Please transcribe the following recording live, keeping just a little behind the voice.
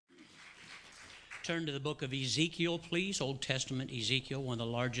Turn to the book of Ezekiel, please. Old Testament Ezekiel, one of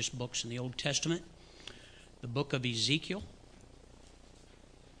the largest books in the Old Testament. The book of Ezekiel,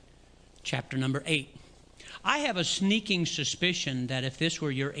 chapter number 8. I have a sneaking suspicion that if this were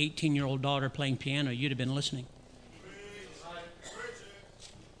your 18-year-old daughter playing piano, you'd have been listening.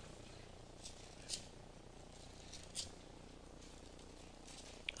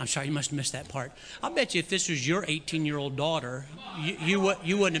 I'm sorry, you must have missed that part. I'll bet you if this was your 18-year-old daughter, you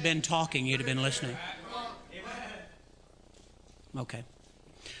wouldn't have been talking, you'd have been listening. Okay.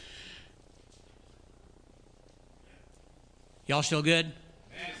 Y'all still good?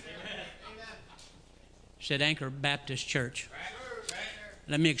 Said Anchor Baptist Church.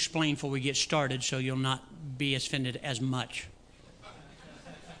 Let me explain before we get started so you'll not be offended as much.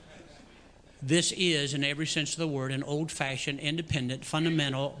 This is, in every sense of the word, an old-fashioned, independent,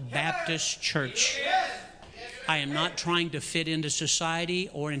 fundamental Baptist church. I am not trying to fit into society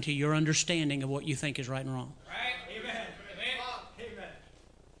or into your understanding of what you think is right and wrong. Right? Amen. Amen.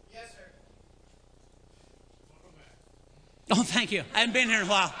 Yes, sir. Oh, thank you. I haven't been here in a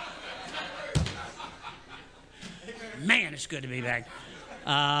while. Man, it's good to be back.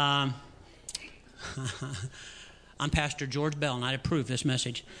 I'm Pastor George Bell, and I approve this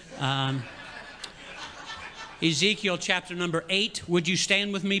message. Ezekiel chapter number 8. Would you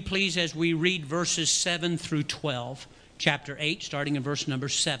stand with me, please, as we read verses 7 through 12. Chapter 8, starting in verse number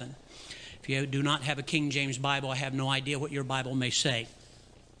 7. If you do not have a King James Bible, I have no idea what your Bible may say.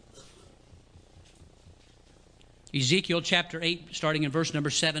 Ezekiel chapter 8, starting in verse number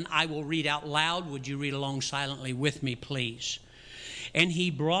 7. I will read out loud. Would you read along silently with me, please? And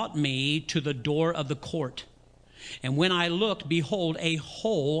he brought me to the door of the court. And when I looked, behold, a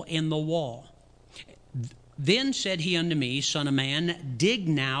hole in the wall. Then said he unto me, Son of man, dig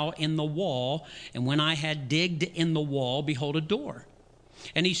now in the wall. And when I had digged in the wall, behold, a door.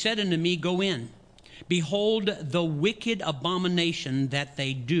 And he said unto me, Go in. Behold, the wicked abomination that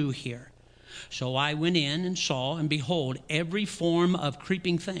they do here. So I went in and saw, and behold, every form of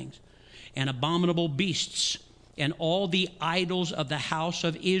creeping things, and abominable beasts, and all the idols of the house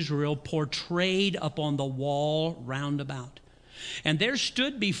of Israel portrayed upon the wall round about. And there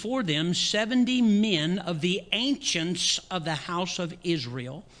stood before them 70 men of the ancients of the house of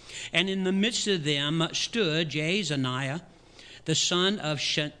Israel. And in the midst of them stood Jaazaniah, the son of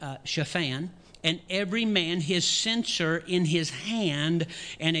Shaphan, and every man his censer in his hand,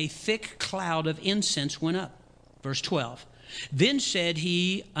 and a thick cloud of incense went up. Verse 12. Then said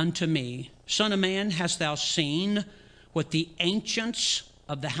he unto me, Son of man, hast thou seen what the ancients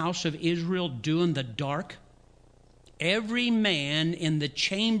of the house of Israel do in the dark? Every man in the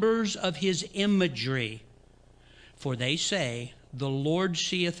chambers of his imagery. For they say, The Lord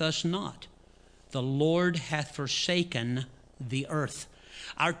seeth us not. The Lord hath forsaken the earth.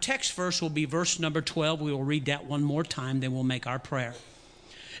 Our text verse will be verse number 12. We will read that one more time, then we'll make our prayer.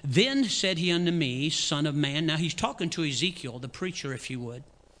 Then said he unto me, Son of man. Now he's talking to Ezekiel, the preacher, if you would.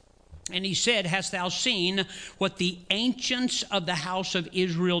 And he said, Hast thou seen what the ancients of the house of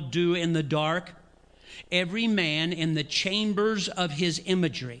Israel do in the dark? Every man in the chambers of his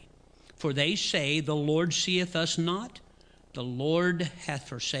imagery. For they say, The Lord seeth us not. The Lord hath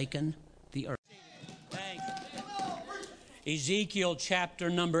forsaken the earth. Thanks. Ezekiel chapter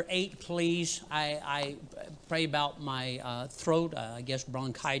number 8, please. I pray about my throat. I guess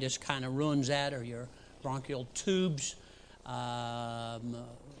bronchitis kind of ruins that, or your bronchial tubes.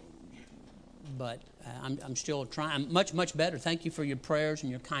 But I'm still trying. I'm much better. Thank you for your prayers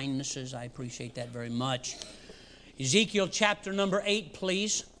and your kindnesses. I appreciate that very much. Ezekiel chapter number 8,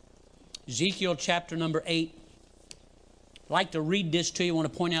 please. Ezekiel chapter number 8. I'd like to read this to you. I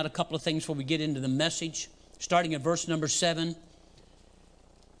want to point out a couple of things before we get into the message. Starting at verse number 7.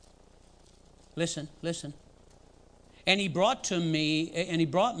 Listen. And he brought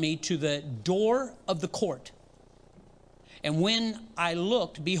me to the door of the court. And when I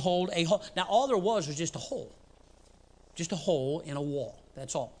looked, behold, a hole. Now, all there was just a hole. Just a hole in a wall.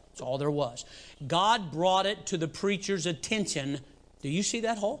 That's all. That's all there was. God brought it to the preacher's attention. Do you see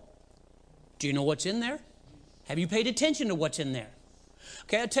that hole? Do you know what's in there? Have you paid attention to what's in there?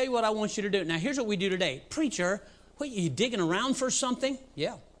 Okay, I'll tell you what I want you to do. Now, here's what we do today. Preacher, what, you digging around for something?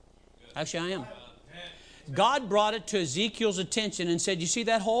 Yeah. Actually, I am. God brought it to Ezekiel's attention and said, You see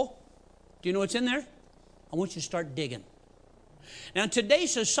that hole? Do you know what's in there? I want you to start digging. Now, in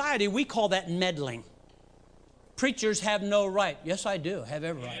today's society, we call that meddling. Preachers have no right. Yes, I do. I have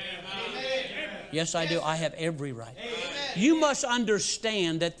every right. Yes, I do. I have every right. You must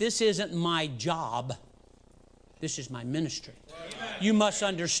understand that this isn't my job. This is my ministry. You must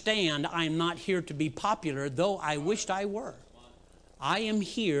understand I'm not here to be popular, though I wished I were. I am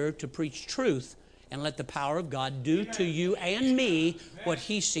here to preach truth and let the power of God do to you and me what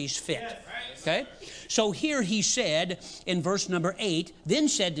He sees fit. Okay? So here he said in verse number 8, then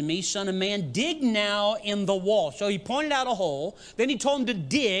said to me, Son of man, dig now in the wall. So he pointed out a hole. Then he told him to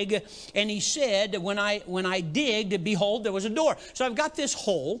dig. And he said, when I digged, behold, there was a door. So I've got this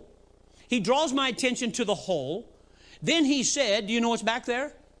hole. He draws my attention to the hole. Then he said, do you know what's back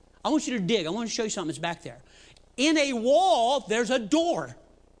there? I want you to dig. I want to show you something that's back there. In a wall, there's a door.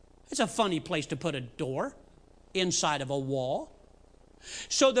 It's a funny place to put a door, inside of a wall.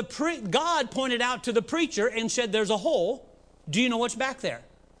 So God pointed out to the preacher and said, there's a hole. Do you know what's back there?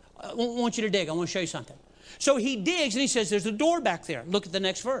 I want you to dig. I want to show you something. So he digs and he says, there's a door back there. Look at the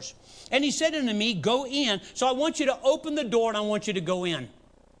next verse. And he said unto me, go in. So I want you to open the door and I want you to go in.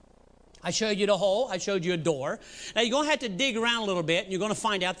 I showed you the hole. I showed you a door. Now, you're going to have to dig around a little bit, and you're going to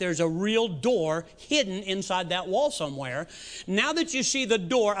find out there's a real door hidden inside that wall somewhere. Now that you see the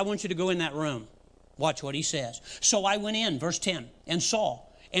door, I want you to go in that room. Watch what he says. So I went in, verse 10, and saw,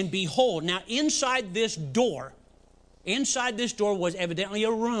 and behold, now inside this door was evidently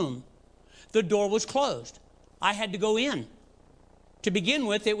a room. The door was closed. I had to go in. To begin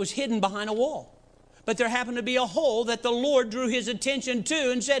with, it was hidden behind a wall. But there happened to be a hole that the Lord drew his attention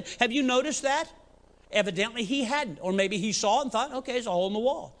to and said, have you noticed that? Evidently he hadn't. Or maybe he saw it and thought, okay, there's a hole in the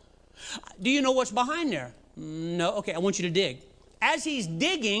wall. Do you know what's behind there? No. Okay, I want you to dig. As he's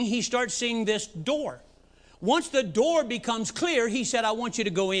digging, he starts seeing this door. Once the door becomes clear, he said, I want you to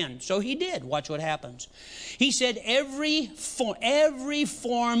go in. So he did. Watch what happens. He said, every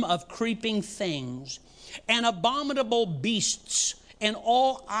form of creeping things and abominable beasts and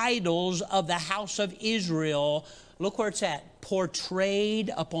all idols of the house of Israel, look where it's at,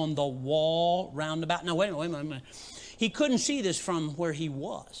 portrayed upon the wall round about. Now, wait a minute. He couldn't see this from where he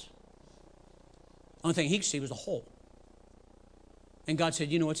was. The only thing he could see was a hole. And God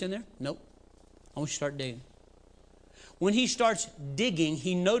said, you know what's in there? Nope. I want you to start digging. When he starts digging,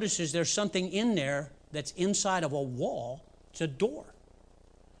 he notices there's something in there that's inside of a wall. It's a door.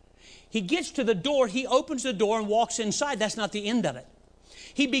 He gets to the door, he opens the door and walks inside. That's not the end of it.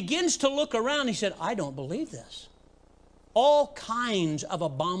 He begins to look around. He said, I don't believe this. All kinds of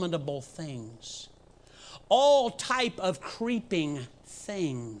abominable things. All type of creeping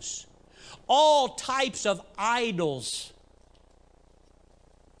things. All types of idols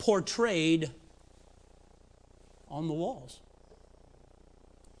portrayed on the walls.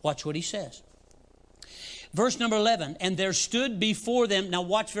 Watch what he says. Verse number 11, and there stood before them, now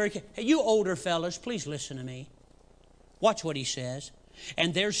watch very carefully. Hey, you older fellas, please listen to me. Watch what he says.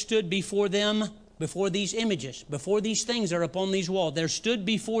 And there stood before them, before these images, before these things that are upon these walls, there stood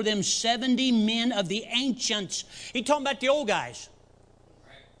before them 70 men of the ancients. He's talking about the old guys.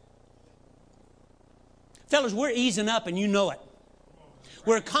 Fellas, we're easing up and you know it.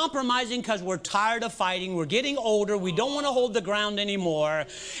 We're compromising because we're tired of fighting. We're getting older. We don't want to hold the ground anymore.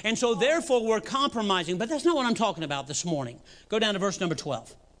 And so therefore we're compromising. But that's not what I'm talking about this morning. Go down to verse number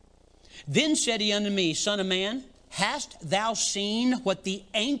 12. Then said he unto me, Son of man, hast thou seen what the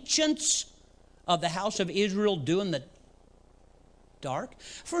ancients of the house of Israel do in the dark?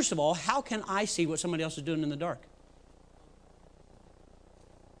 First of all, how can I see what somebody else is doing in the dark?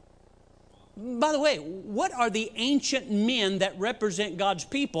 By the way, what are the ancient men that represent God's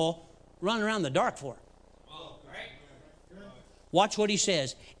people running around in the dark for? Watch what he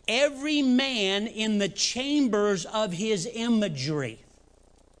says. Every man in the chambers of his imagery.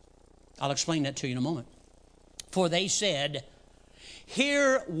 I'll explain that to you in a moment. For they said,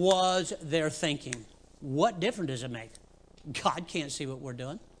 here was their thinking. What difference does it make? God can't see what we're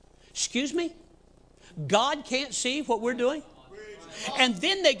doing. Excuse me? God can't see what we're doing? And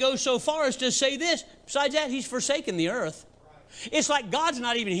then they go so far as to say this. Besides that, he's forsaken the earth. It's like God's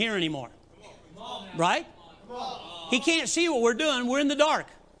not even here anymore. Right? He can't see what we're doing. We're in the dark.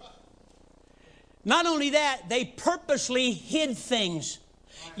 Not only that, they purposely hid things.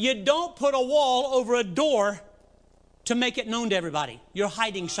 You don't put a wall over a door to make it known to everybody. You're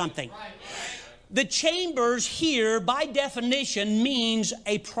hiding something. The chambers here, by definition, means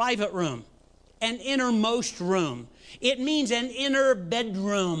a private room, an innermost room. It means an inner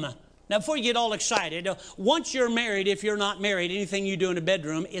bedroom. Now, before you get all excited, once you're married, if you're not married, anything you do in a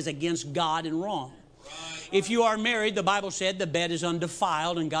bedroom is against God and wrong. If you are married, the Bible said the bed is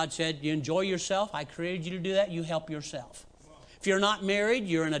undefiled, and God said, you enjoy yourself. I created you to do that. You help yourself. If you're not married,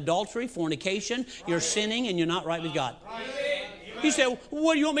 you're in adultery, fornication, you're sinning, and you're not right with God. You say, well,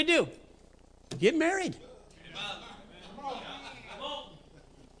 what do you want me to do? Get married.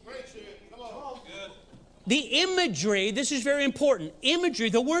 The imagery, this is very important.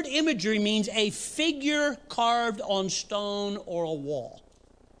 Imagery, the word imagery means a figure carved on stone or a wall.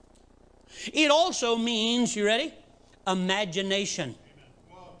 It also means, you ready? Imagination.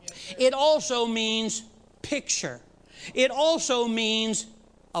 It also means picture. It also means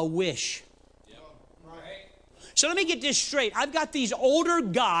a wish. So let me get this straight. I've got these older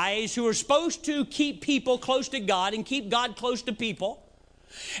guys who are supposed to keep people close to God and keep God close to people,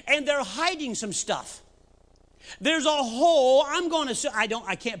 and they're hiding some stuff. There's a hole.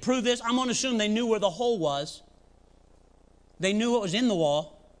 I can't prove this. I'm going to assume they knew where the hole was. They knew what was in the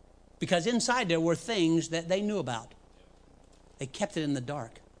wall because inside there were things that they knew about. They kept it in the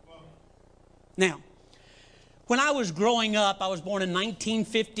dark. Now, when I was growing up, I was born in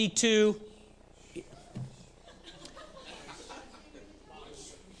 1952.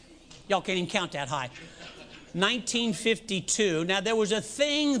 Y'all can't even count that high. 1952. Now, there was a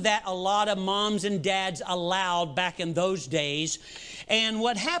thing that a lot of moms and dads allowed back in those days. And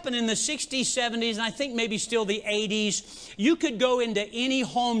what happened in the 60s, 70s, and I think maybe still the 80s, you could go into any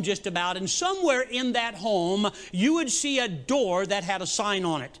home just about, and somewhere in that home, you would see a door that had a sign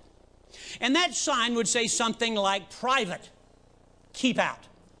on it. And that sign would say something like, private, keep out.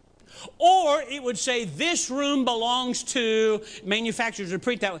 Or it would say, this room belongs to, manufacturers would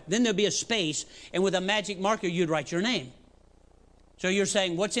print that way. Then there'd be a space, and with a magic marker, you'd write your name. So you're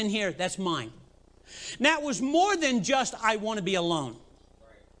saying, what's in here? That's mine. Now, it was more than just, I want to be alone.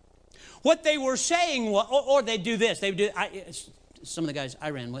 What they were saying was, or they'd do this. They would do, some of the guys I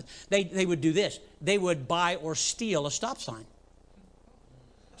ran with, they would do this. They would buy or steal a stop sign.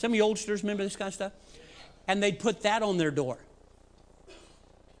 Some of you oldsters remember this kind of stuff? And they'd put that on their door.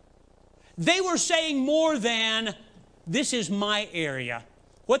 They were saying more than, this is my area.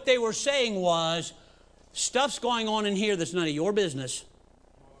 What they were saying was, stuff's going on in here that's none of your business.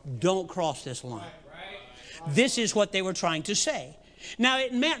 Don't cross this line. This is what they were trying to say. Now,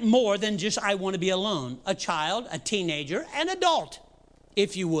 it meant more than just, I want to be alone. A child, a teenager, an adult,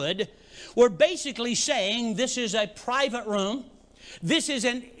 if you would, were basically saying, this is a private room. This is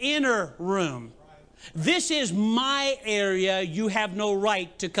an inner room. This is my area. You have no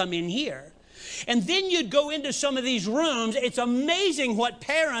right to come in here. And then you'd go into some of these rooms. It's amazing what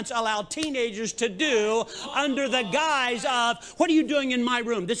parents allow teenagers to do under the guise of, what are you doing in my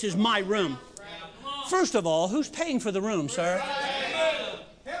room? This is my room. First of all, who's paying for the room, sir? Amen.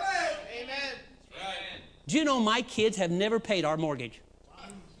 Do you know my kids have never paid our mortgage?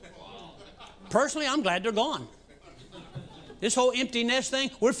 Personally, I'm glad they're gone. This whole empty nest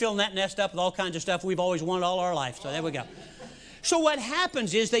thing, we're filling that nest up with all kinds of stuff we've always wanted all our life. So there we go. So what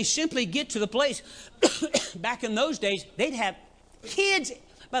happens is they simply get to the place. Back in those days, they'd have kids.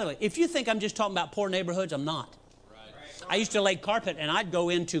 By the way, if you think I'm just talking about poor neighborhoods, I'm not. I used to lay carpet, and I'd go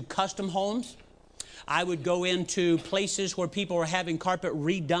into custom homes. I would go into places where people were having carpet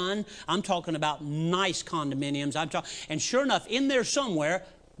redone. I'm talking about nice condominiums. And sure enough, in there somewhere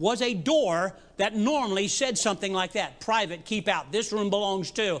was a door that normally said something like that. Private, keep out. This room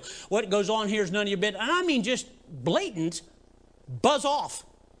belongs to. What goes on here is none of your business. And I mean just blatant, buzz off.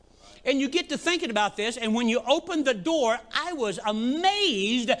 And you get to thinking about this, and when you opened the door, I was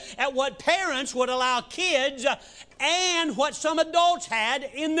amazed at what parents would allow kids and what some adults had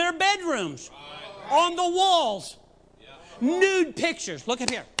in their bedrooms. On the walls. Nude pictures. Look at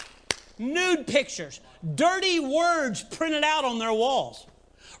here. Nude pictures. Dirty words printed out on their walls.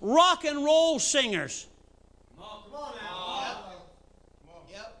 Rock and roll singers. Come on now.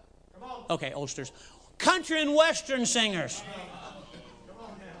 Yep. Come on. Okay, oldsters. Country and western singers. Come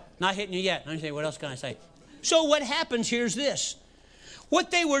on now. Not hitting you yet. Let me say, what else can I say? So what happens here is this.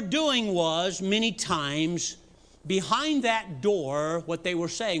 What they were doing was, many times, behind that door, what they were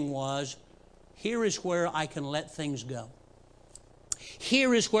saying was, here is where I can let things go.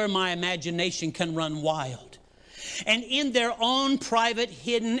 Here is where my imagination can run wild. And in their own private,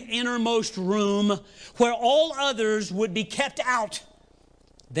 hidden, innermost room, where all others would be kept out,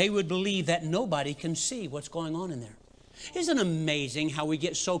 they would believe that nobody can see what's going on in there. Isn't it amazing how we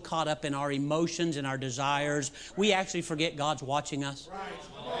get so caught up in our emotions and our desires, we actually forget God's watching us?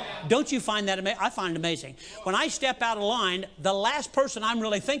 Don't you find that amazing? I find it amazing. When I step out of line, the last person I'm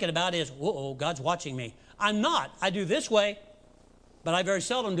really thinking about is, uh-oh, God's watching me. I'm not. I do this way, but I very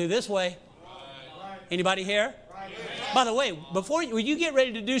seldom do this way. Anybody here? By the way, when you get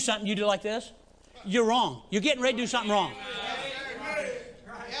ready to do something, you do like this, you're wrong. You're getting ready to do something wrong.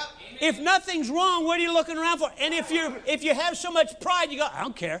 If nothing's wrong, what are you looking around for? And if you have so much pride, you go, I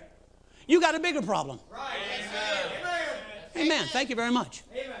don't care. You got a bigger problem. Amen. Thank you very much.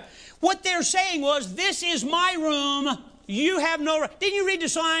 Amen. What they're saying was, this is my room. You have no right. Didn't you read the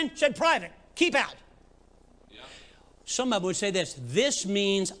sign? It said private. Keep out. Yeah. Some of them would say this. This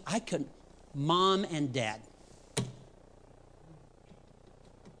means I can, Mom and Dad.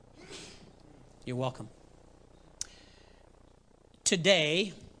 You're welcome.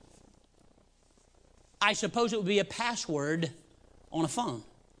 Today, I suppose it would be a password on a phone.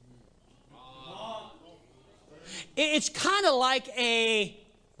 It's kind of like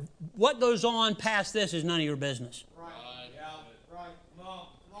what goes on past this is none of your business.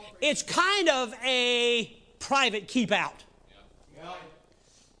 It's kind of a private keep out.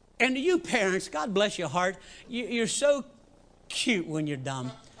 And to you parents, God bless your heart, you're so cute when you're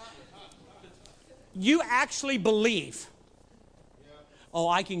dumb. You actually believe, oh,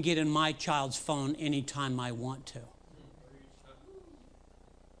 I can get in my child's phone anytime I want to.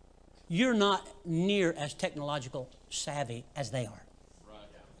 You're not near as technological savvy as they are.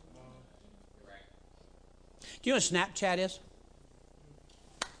 Do you know what Snapchat is?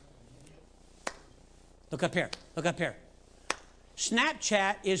 Look up here. Look up here.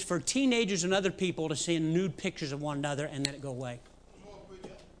 Snapchat is for teenagers and other people to send nude pictures of one another and then it go away.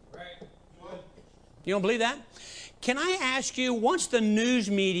 You don't believe that? Can I ask you, once the news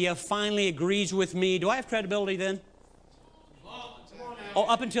media finally agrees with me, do I have credibility then? Oh,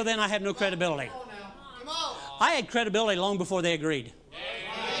 up until then I have no credibility. I had credibility long before they agreed.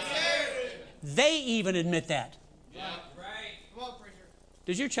 They even admit that.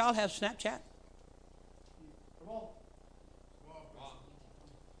 Does your child have Snapchat?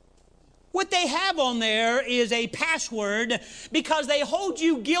 What they have on there is a password because they hold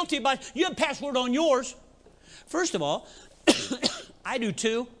you guilty by, you have a password on yours. First of all, I do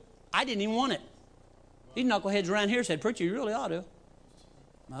too. I didn't even want it. These knuckleheads around here said, preacher, you really ought to.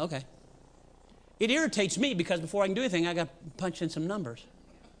 Okay. It irritates me because before I can do anything, I got to punch in some numbers.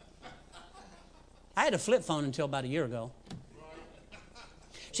 I had a flip phone until about a year ago.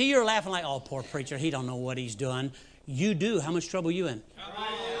 See, you're laughing like, oh, poor preacher, he don't know what he's doing. You do. How much trouble are you in?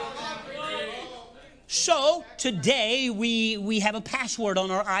 So today we have a password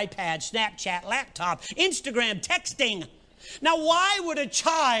on our iPad, Snapchat, laptop, Instagram, texting. Now why would a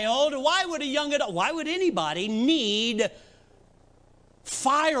child, why would a young adult, why would anybody need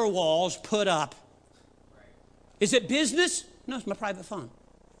firewalls put up? Is it business? No, it's my private phone.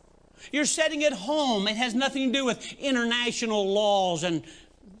 You're setting it home. It has nothing to do with international laws and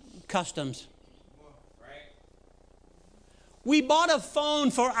customs. We bought a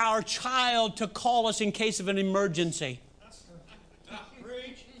phone for our child to call us in case of an emergency.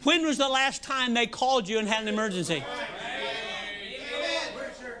 When was the last time they called you and had an emergency?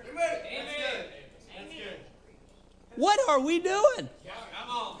 What are we doing?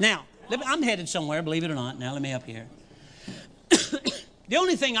 Now, I'm headed somewhere, believe it or not. Now, let me help you here. The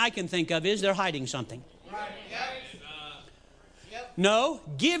only thing I can think of is they're hiding something. No,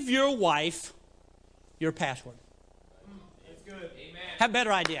 give your wife your password. Have a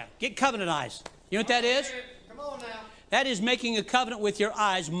better idea. Get covenant eyes. You know what that is? Come on now. That is making a covenant with your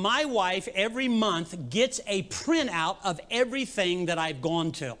eyes. My wife every month gets a printout of everything that I've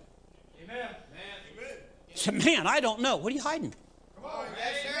gone to. Amen. So, man, I don't know. What are you hiding? Come on.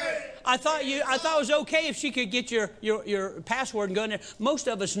 Yes, sir. I thought it was okay if she could get your password and go in there. Most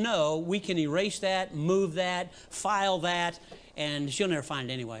of us know we can erase that, move that, file that, and she'll never find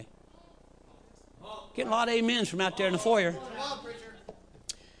it anyway. Getting a lot of amens from out there in the foyer. Come on, preacher.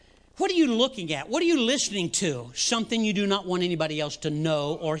 What are you looking at? What are you listening to? Something you do not want anybody else to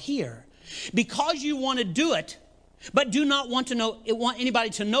know or hear. Because you want to do it, but do not want anybody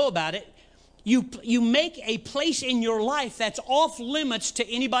to know about it, you make a place in your life that's off limits to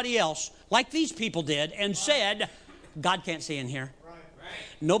anybody else, like these people did, and said, God can't see in here.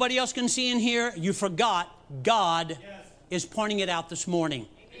 Nobody else can see in here. You forgot God is pointing it out this morning.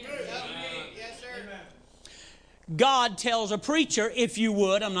 God tells a preacher, if you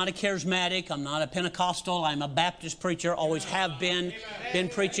would, I'm not a charismatic, I'm not a Pentecostal, I'm a Baptist preacher, always have been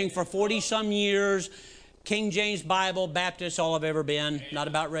preaching for 40-some years, King James Bible, Baptist, all I've ever been, not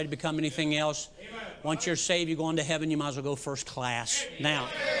about ready to become anything else. Once you're saved, you're going to heaven, you might as well go first class. Now,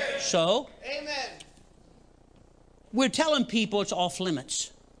 so, we're telling people it's off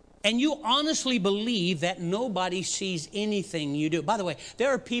limits. And you honestly believe that nobody sees anything you do. By the way, there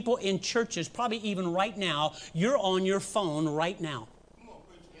are people in churches, probably even right now, you're on your phone right now.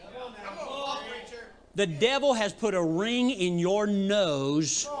 The devil has put a ring in your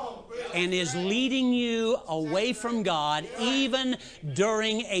nose and is leading you away from God, even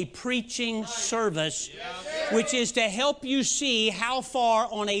during a preaching service, which is to help you see how far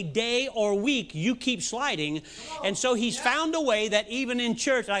on a day or week you keep sliding. And so he's found a way that even in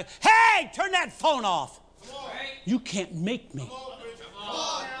church, like, hey, turn that phone off. You can't make me.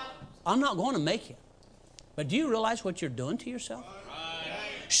 I'm not going to make you. But do you realize what you're doing to yourself?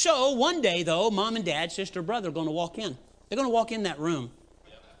 So one day, though, mom and dad, sister, brother are going to walk in. They're going to walk in that room.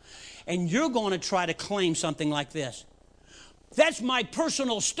 And you're going to try to claim something like this. That's my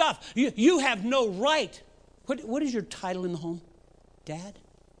personal stuff. You have no right. What is your title in the home? Dad?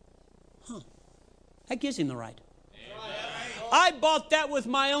 Huh. That gives him the right. I bought that with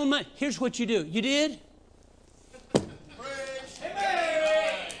my own money. Here's what you do. You did?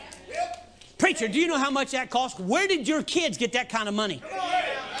 Preacher, do you know how much that costs? Where did your kids get that kind of money?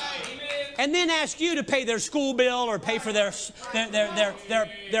 And then ask you to pay their school bill or pay for their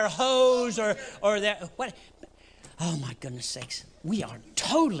hose or their what? Oh my goodness sakes, we are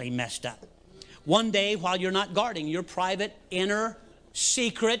totally messed up. One day, while you're not guarding your private, inner,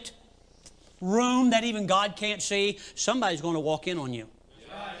 secret room that even God can't see, somebody's going to walk in on you.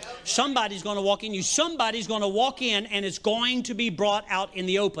 Somebody's going to walk in you. Somebody's going to walk in, and it's going to be brought out in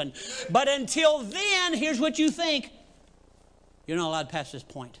the open. But until then, here's what you think. You're not allowed past this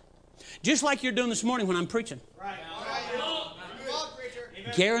point. Just like you're doing this morning when I'm preaching.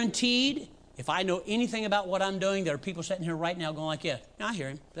 Guaranteed, if I know anything about what I'm doing, there are people sitting here right now going like, yeah, I hear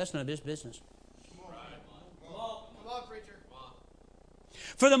him. That's none of his business.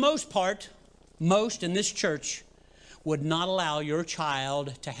 For the most part, most in this church would not allow your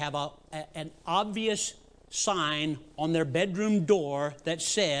child to have an obvious sign on their bedroom door that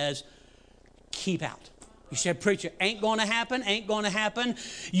says, keep out. You said, preacher, ain't going to happen, ain't going to happen.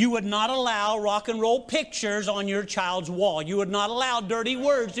 You would not allow rock and roll pictures on your child's wall. You would not allow dirty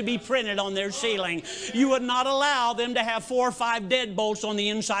words to be printed on their ceiling. You would not allow them to have 4 or 5 deadbolts on the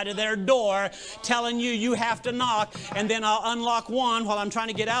inside of their door telling you have to knock, and then I'll unlock one while I'm trying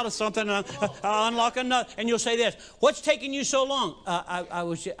to get out of something, and I'll unlock another. And you'll say this, what's taking you so long?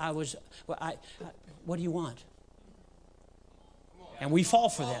 What do you want? And we fall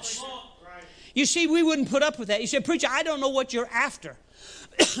for this. You see, we wouldn't put up with that. You said, preacher, I don't know what you're after.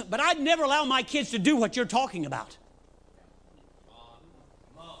 But I'd never allow my kids to do what you're talking about.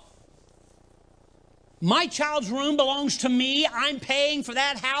 My child's room belongs to me. I'm paying for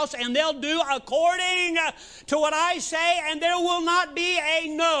that house, and they'll do according to what I say, and there will not be a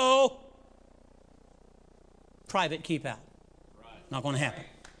no private keep out. Not going to happen.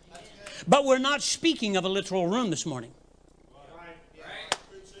 But we're not speaking of a literal room this morning.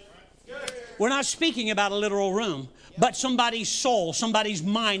 We're not speaking about a literal room, but somebody's soul, somebody's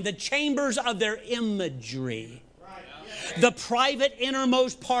mind, the chambers of their imagery, the private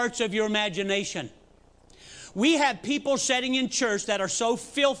innermost parts of your imagination. We have people sitting in church that are so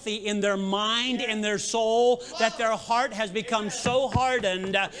filthy in their mind, in their soul, that their heart has become so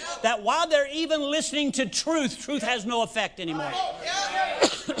hardened that while they're even listening to truth, truth has no effect anymore.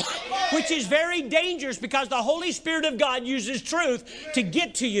 Which is very dangerous because the Holy Spirit of God uses truth to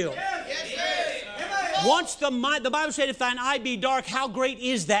get to you. Once the Bible said, if thine eye be dark, how great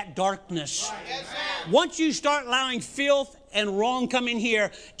is that darkness? Once you start allowing filth and wrong come in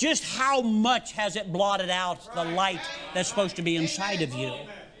here, just how much has it blotted out the light that's supposed to be inside of you?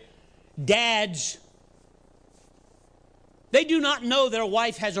 Dads, they do not know their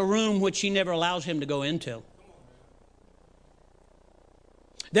wife has a room which she never allows him to go into.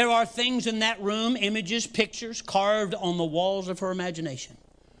 There are things in that room, images, pictures, carved on the walls of her imagination.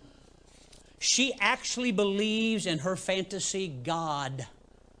 She actually believes in her fantasy God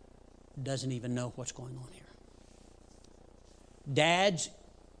doesn't even know what's going on here. Dads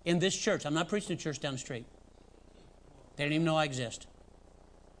in this church, I'm not preaching to church down the street. They don't even know I exist.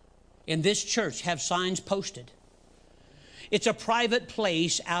 In this church, have signs posted. It's a private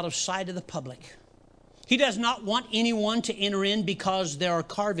place out of sight of the public. He does not want anyone to enter in because there are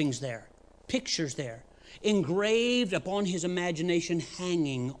carvings there, pictures there, engraved upon his imagination,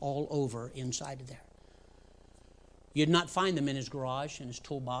 hanging all over inside of there. You'd not find them in his garage, in his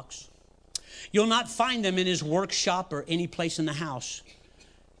toolbox. You'll not find them in his workshop or any place in the house.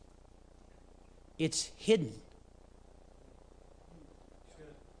 It's hidden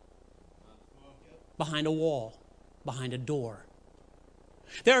behind a wall, behind a door.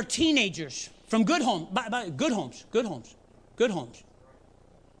 There are teenagers from good homes,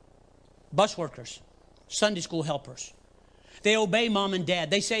 bus workers, Sunday school helpers. They obey mom and dad.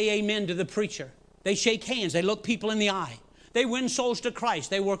 They say amen to the preacher. They shake hands. They look people in the eye. They win souls to Christ.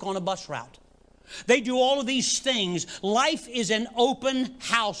 They work on a bus route. They do all of these things. Life is an open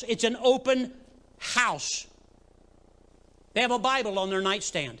house. It's an open house. They have a Bible on their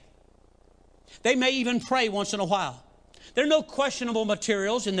nightstand. They may even pray once in a while. There are no questionable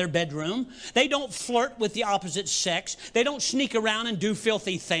materials in their bedroom. They don't flirt with the opposite sex. They don't sneak around and do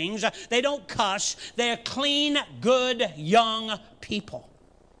filthy things. They don't cuss. They're clean, good, young people.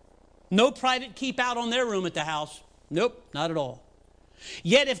 No private keep out on their room at the house. Nope, not at all.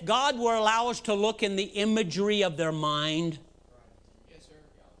 Yet if God were to allow us to look in the imagery of their mind,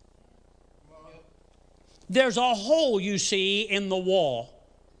 there's a hole, you see, in the wall.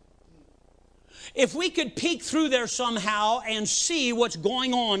 If we could peek through there somehow and see what's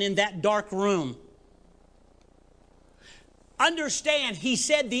going on in that dark room. Understand, he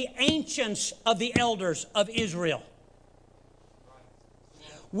said the ancients of the elders of Israel.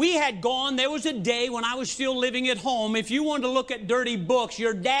 We had gone, there was a day when I was still living at home. If you wanted to look at dirty books,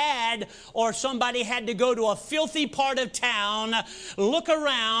 your dad or somebody had to go to a filthy part of town, look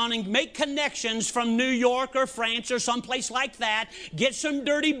around and make connections from New York or France or someplace like that, get some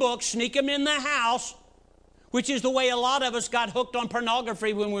dirty books, sneak them in the house, which is the way a lot of us got hooked on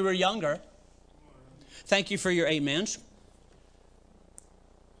pornography when we were younger. Thank you for your amens.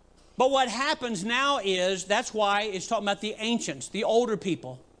 But what happens now is, that's why it's talking about the ancients, the older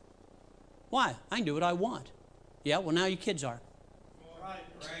people. Why? I can do what I want. Yeah, well, now your kids are.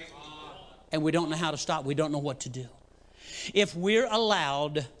 And we don't know how to stop. We don't know what to do. If we're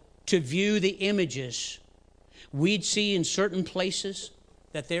allowed to view the images, we'd see in certain places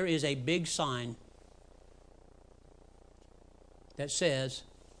that there is a big sign that says,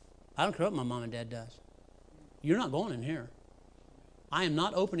 I don't care what my mom and dad does. You're not going in here. I am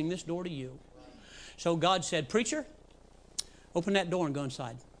not opening this door to you. So God said, preacher, open that door and go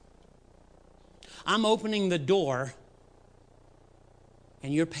inside. I'm opening the door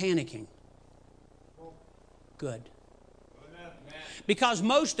and you're panicking. Good. Because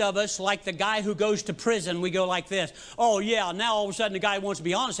most of us, like the guy who goes to prison, we go like this. Oh yeah, now all of a sudden the guy wants to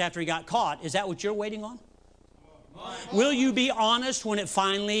be honest after he got caught. Is that what you're waiting on? Will you be honest when it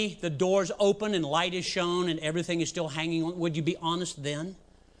finally, the door's open and light is shown and everything is still hanging on? Would you be honest then?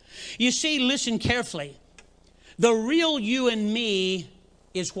 You see, listen carefully. The real you and me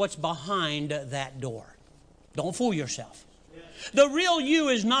is what's behind that door. Don't fool yourself. The real you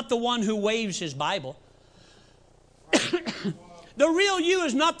is not the one who waves his Bible. The real you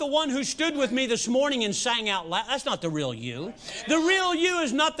is not the one who stood with me this morning and sang out loud. That's not the real you. The real you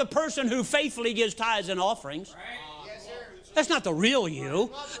is not the person who faithfully gives tithes and offerings. That's not the real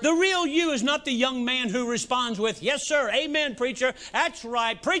you. The real you is not the young man who responds with, yes, sir, amen, preacher, that's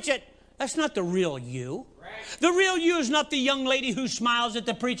right, preach it. That's not the real you. The real you is not the young lady who smiles at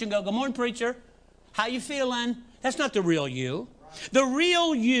the preacher and goes, good morning, preacher. How you feeling? That's not the real you. The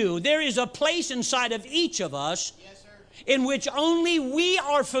real you, there is a place inside of each of us in which only we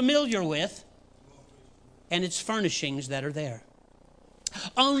are familiar with, and its furnishings that are there.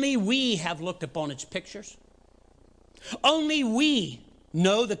 Only we have looked upon its pictures. Only we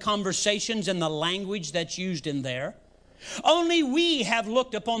know the conversations and the language that's used in there. Only we have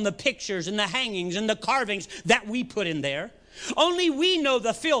looked upon the pictures and the hangings and the carvings that we put in there. Only we know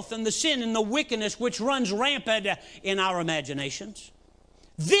the filth and the sin and the wickedness which runs rampant in our imaginations.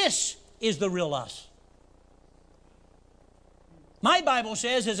 This is the real us. My Bible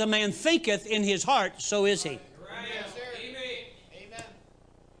says, as a man thinketh in his heart, so is he.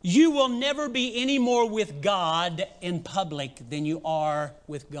 You will never be any more with God in public than you are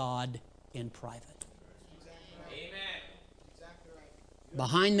with God in private. Amen.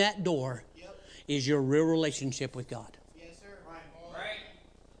 Behind that door is your real relationship with God. Yes, sir. Right.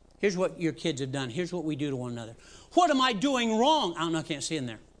 Here's what your kids have done. Here's what we do to one another. What am I doing wrong? I don't know, I can't see in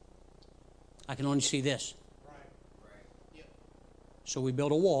there. I can only see this. Right. So we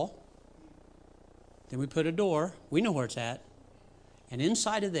build a wall. Then we put a door. We know where it's at. And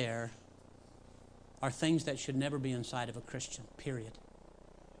inside of there are things that should never be inside of a Christian, period.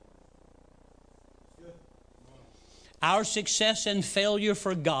 Our success and failure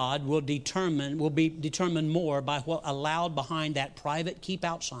for God will be determined more by what allowed behind that private keep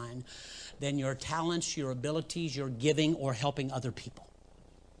out sign than your talents, your abilities, your giving, or helping other people.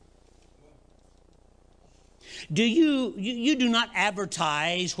 You do not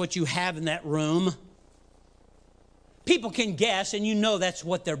advertise what you have in that room. People can guess, and you know that's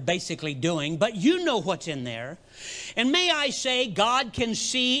what they're basically doing, but you know what's in there. And may I say, God can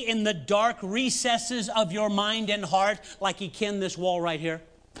see in the dark recesses of your mind and heart like He can this wall right here.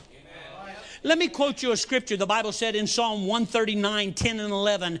 Amen. Let me quote you a scripture. The Bible said in Psalm 139, 10 and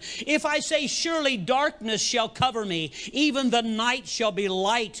 11, if I say, surely darkness shall cover me, even the night shall be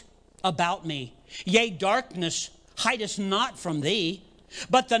light about me. Yea, darkness hideth not from thee,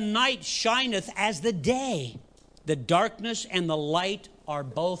 but the night shineth as the day. The darkness and the light are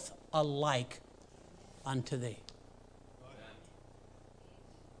both alike unto thee.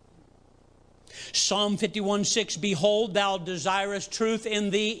 Psalm 51:6, behold, thou desirest truth in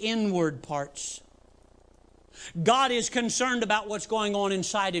the inward parts. God is concerned about what's going on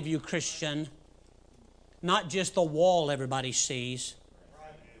inside of you, Christian, not just the wall everybody sees.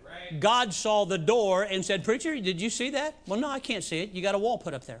 God saw the door and said, preacher, did you see that? Well, no, I can't see it. You got a wall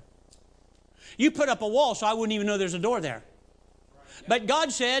put up there. You put up a wall so I wouldn't even know there's a door there. But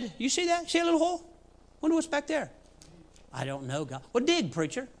God said, you see that? See a little hole? Wonder what's back there. I don't know, God. Well, dig,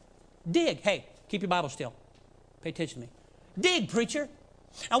 preacher. Dig. Hey, keep your Bible still. Pay attention to me. Dig, preacher.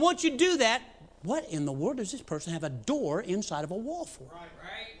 I want you to do that. What in the world does this person have a door inside of a wall for? Right.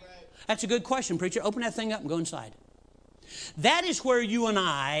 That's a good question, preacher. Open that thing up and go inside. That is where you and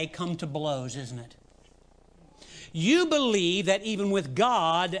I come to blows, isn't it? You believe that even with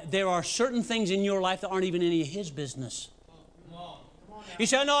God, there are certain things in your life that aren't even any of His business. Come on. You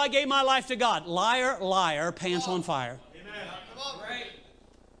say, no, I gave my life to God. Liar, liar, pants on fire. Amen. Come on. Right.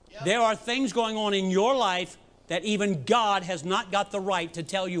 There are things going on in your life that even God has not got the right to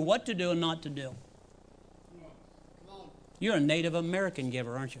tell you what to do and not to do. Come on. You're a Native American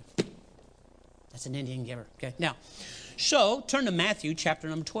giver, aren't you? That's an Indian giver. Okay. Now, so turn to Matthew chapter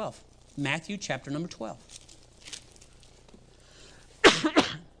number 12. Matthew chapter number 12.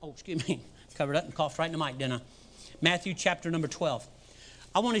 Oh, excuse me. Covered up and coughed right in the mic, didn't I? Matthew chapter number 12.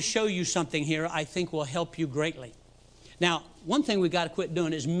 I want to show you something here I think will help you greatly. Now, one thing we've got to quit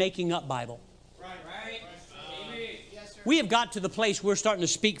doing is making up Bible. Right. Yes, sir. We have got to the place we're starting to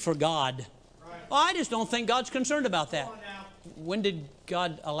speak for God. Right. Well, I just don't think God's concerned about that. Come on now. When did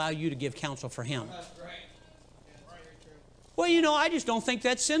God allow you to give counsel for Him? Right. Very true. Well, you know, I just don't think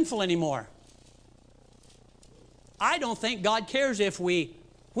that's sinful anymore. I don't think God cares if we...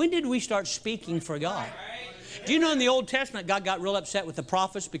 When did we start speaking for God? Do you know in the Old Testament, God got real upset with the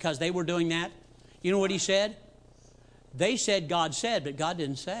prophets because they were doing that? You know what He said? They said God said, but God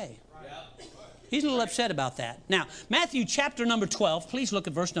didn't say. He's a little upset about that. Now, Matthew chapter number 12, please look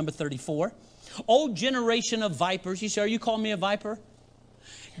at verse number 34. Old generation of vipers. You say, are you calling me a viper?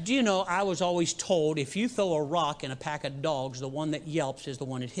 Do you know, I was always told if you throw a rock in a pack of dogs, the one that yelps is the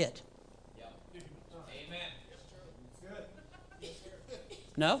one it hit.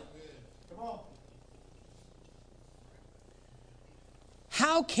 No? Come on.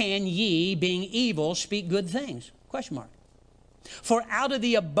 How can ye, being evil, speak good things? Question mark. For out of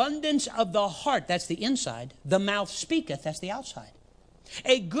the abundance of the heart, that's the inside, the mouth speaketh, that's the outside.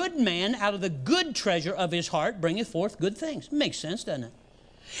 A good man out of the good treasure of his heart bringeth forth good things. Makes sense, doesn't it?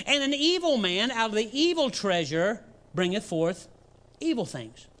 And an evil man out of the evil treasure bringeth forth evil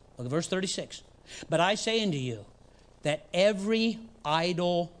things. Look at verse 36. But I say unto you that every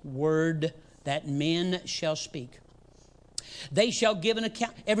idle word that men shall speak, they shall give an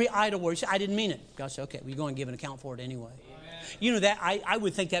account. Every idle word. Say, I didn't mean it. God said, okay, we're going to give an account for it anyway. Amen. You know that I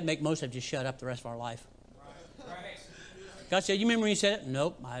would think that'd make most of us just shut up the rest of our life. Right. God said, you remember when He said it?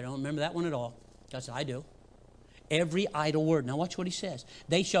 Nope, I don't remember that one at all. God said, I do. Every idle word. Now watch what He says.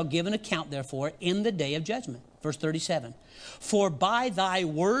 They shall give an account, therefore, in the day of judgment. Verse 37. For by thy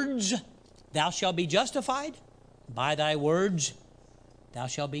words thou shalt be justified. By thy words thou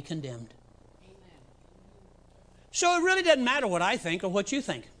shalt be condemned. Amen. So it really doesn't matter what I think or what you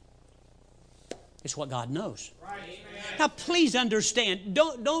think. It's what God knows. Right. Now, please understand,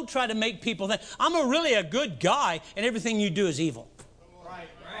 don't try to make people think, I'm really a good guy and everything you do is evil. Right.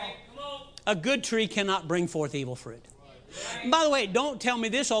 Come on. A good tree cannot bring forth evil fruit. And by the way, don't tell me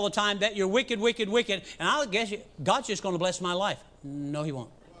this all the time, that you're wicked, wicked, wicked, and I'll guess God's just going to bless my life. No, He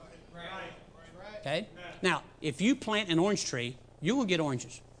won't. Right. Okay? Now, if you plant an orange tree, you will get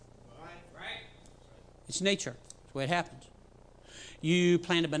oranges. Right. It's nature. It's the way it happens. You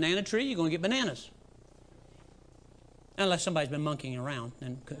plant a banana tree, you're going to get bananas. Unless somebody's been monkeying around,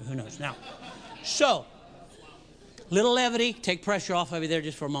 then who knows. Now, so, little levity, take pressure off of you there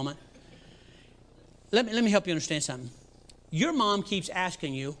just for a moment. Let me help you understand something. Your mom keeps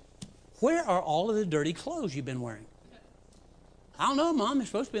asking you, where are all of the dirty clothes you've been wearing? I don't know, Mom, they're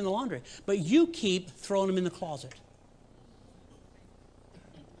supposed to be in the laundry. But you keep throwing them in the closet.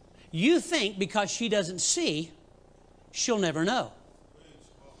 You think because she doesn't see, she'll never know.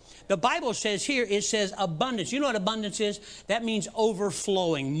 The Bible says here, it says abundance. You know what abundance is? That means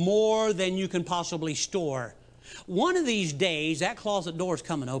overflowing, more than you can possibly store. One of these days, that closet door is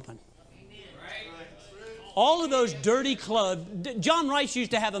coming open. All of those dirty clothes. John Rice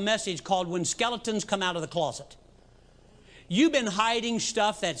used to have a message called When Skeletons Come Out of the Closet. You've been hiding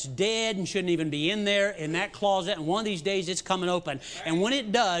stuff that's dead and shouldn't even be in there in that closet, and one of these days it's coming open. And when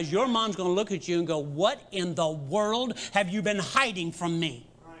it does, your mom's going to look at you and go, what in the world have you been hiding from me?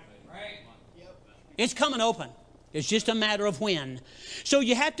 It's coming open. It's just a matter of when. So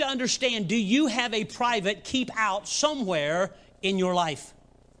you have to understand, do you have a private keep out somewhere in your life?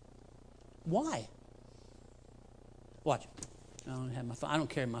 Why? Watch. I don't have my phone. I don't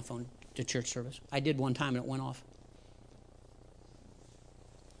carry my phone to church service. I did one time and it went off.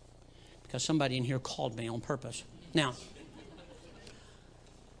 Because somebody in here called me on purpose. Now,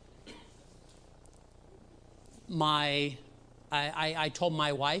 I told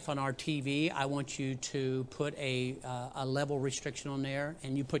my wife on our TV, I want you to put a level restriction on there,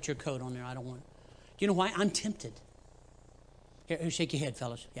 and you put your code on there. I don't want it. Do you know why? I'm tempted. Here, shake your head,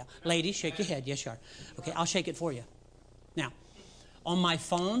 fellas. Yeah. Ladies, shake your head. Yes, you are. Okay, I'll shake it for you. Now, on my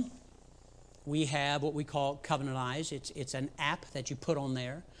phone, we have what we call Covenant Eyes. It's an app that you put on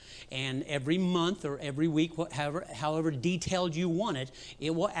there. And every month or every week, however detailed you want it,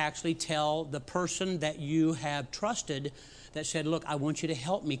 it will actually tell the person that you have trusted that said, look, I want you to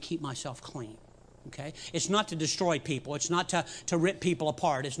help me keep myself clean. Okay? It's not to destroy people. It's not to rip people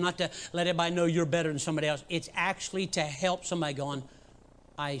apart. It's not to let everybody know you're better than somebody else. It's actually to help somebody going,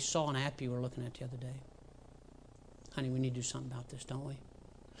 I saw an app you were looking at the other day. Honey, we need to do something about this, don't we?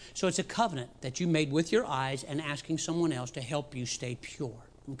 So it's a covenant that you made with your eyes and asking someone else to help you stay pure.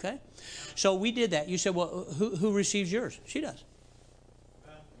 Okay? So we did that. You said, well, who receives yours? She does.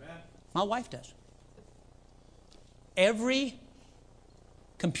 Amen. My wife does. Every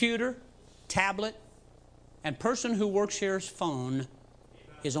computer, tablet, and person who works here's phone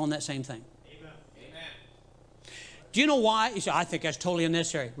is on that same thing. Amen. Do you know why? You say, I think that's totally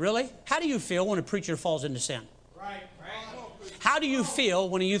unnecessary. Really? How do you feel when a preacher falls into sin? Right. How do you feel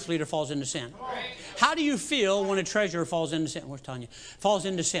when a youth leader falls into sin? How do you feel when a treasurer falls into sin? We're telling you, falls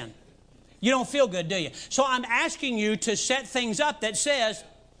into sin. You don't feel good, do you? So I'm asking you to set things up that says,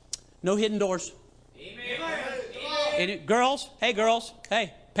 no hidden doors. Amen. Girls,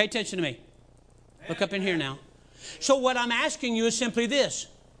 hey, pay attention to me. Look up in here now. So what I'm asking you is simply this.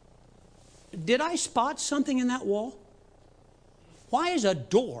 Did I spot something in that wall? Why is a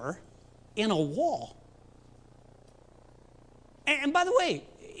door in a wall? And by the way,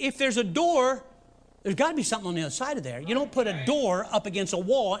 if there's a door, there's got to be something on the other side of there. You don't put a door up against a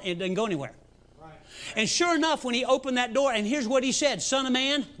wall and it doesn't go anywhere. And sure enough, when he opened that door, and here's what he said, Son of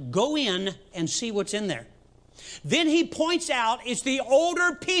man, go in and see what's in there. Then he points out it's the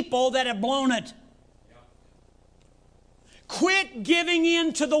older people that have blown it. Quit giving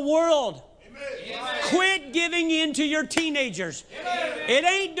in to the world. Amen. Quit giving in to your teenagers. Amen. It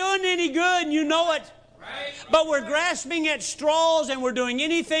ain't doing any good, and you know it. Right. But we're grasping at straws, and we're doing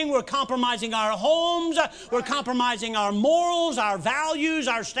anything. We're compromising our homes. We're compromising our morals, our values,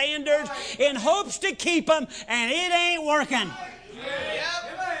 our standards in hopes to keep them, and it ain't working. Amen.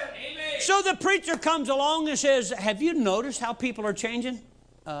 So the preacher comes along and says, have you noticed how people are changing?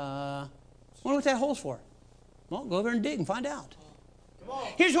 Wonder what that hole's for. Well, go over and dig and find out.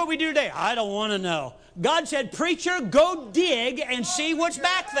 Here's what we do today. I don't want to know. God said, preacher, go dig and see what's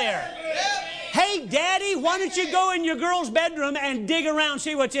back there. Hey, Daddy, why don't you go in your girl's bedroom and dig around,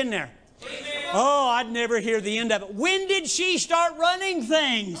 see what's in there? Oh, I'd never hear the end of it. When did she start running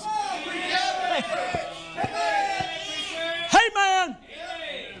things? Hey, man.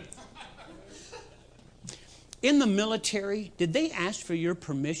 In the military, did they ask for your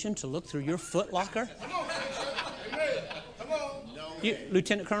permission to look through your foot locker? You,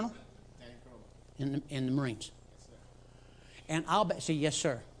 Lieutenant Colonel? In the Marines. And I'll say, yes,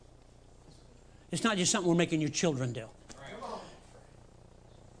 sir. It's not just something we're making your children do.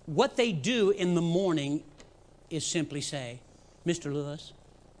 What they do in the morning is simply say, Mr. Lewis,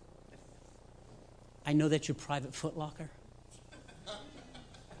 I know that's your private foot locker.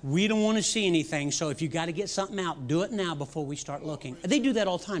 We don't want to see anything, so if you got to get something out, do it now before we start looking. They do that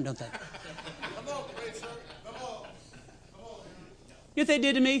all the time, don't they? You know what they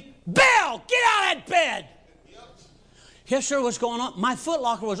did to me? Bill, get out of that bed! Yes, sir, what's going on? My foot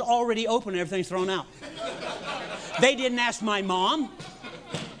locker was already open and everything's thrown out. They didn't ask my mom.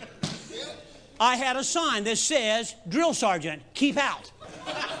 I had a sign that says, drill sergeant, keep out.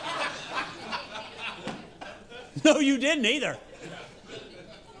 No, you didn't either.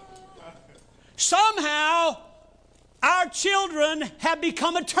 Somehow, our children have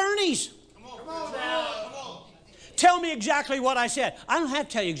become attorneys. Come on now. Tell me exactly what I said. I don't have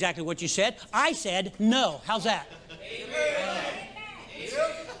to tell you exactly what you said. I said no. How's that?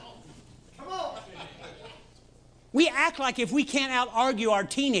 We act like if we can't out-argue our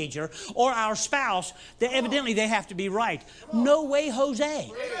teenager or our spouse, that evidently they have to be right. No way,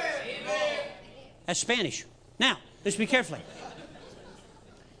 Jose. That's Spanish. Now, let's be careful.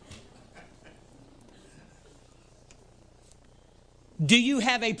 Do you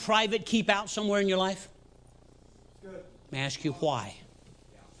have a private keep out somewhere in your life? May I ask you why?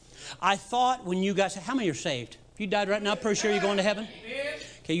 I thought when you guys, how many are saved? If you died right now, pretty sure you're going to heaven?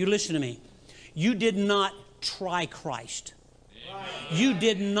 Okay, you listen to me. You did not try Christ. You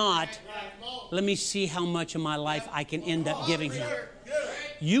did not, let me see how much of my life I can end up giving Him.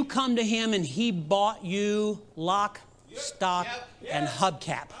 You come to Him and He bought you lock, stock, and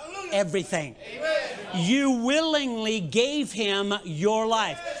hubcap. Everything. You willingly gave Him your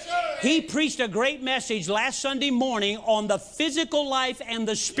life. He preached a great message last Sunday morning on the physical life and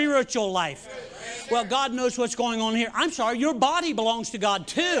the spiritual life. Well, God knows what's going on here. I'm sorry, your body belongs to God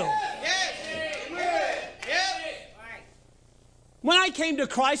too. When I came to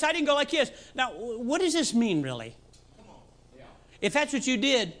Christ, I didn't go like this. Now, what does this mean really? If that's what you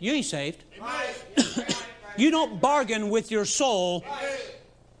did, you ain't saved. You don't bargain with your soul.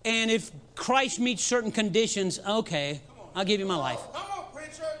 And if Christ meets certain conditions, okay, I'll give you my life.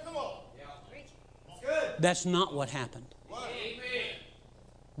 That's not what happened.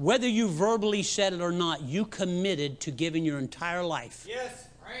 Whether you verbally said it or not, you committed to giving your entire life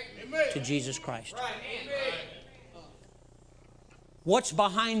to Jesus Christ. What's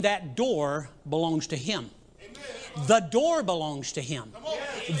behind that door belongs to Him. The door belongs to Him.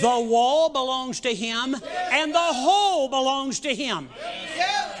 The wall belongs to Him. And the hole belongs to Him.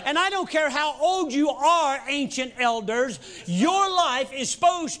 And I don't care how old you are, ancient elders, your life is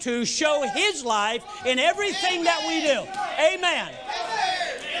supposed to show His life in everything that we do. Amen.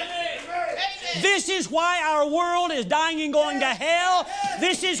 This is why our world is dying and going to hell.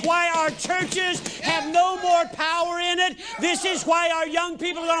 This is why our churches have no more power in it. This is why our young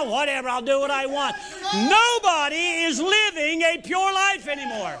people are going, whatever, I'll do what I want. Nobody is living a pure life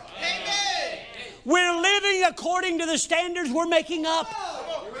anymore. We're living according to the standards we're making up.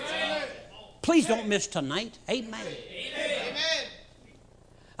 Please don't miss tonight. Amen.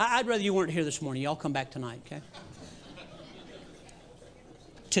 I'd rather you weren't here this morning. Y'all come back tonight, okay?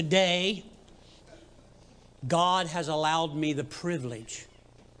 Today, God has allowed me the privilege,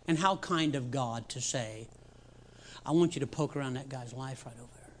 and how kind of God to say, I want you to poke around that guy's life right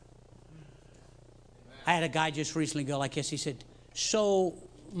over there. I had a guy just recently go like this. He said, so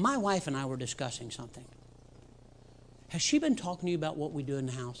my wife and I were discussing something. Has she been talking to you about what we do in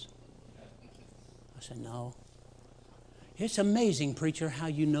the house? I said, no. It's amazing, preacher, how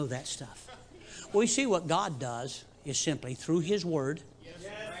you know that stuff. Well, you see, what God does is simply through His Word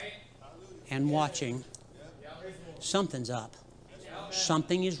and watching, something's up.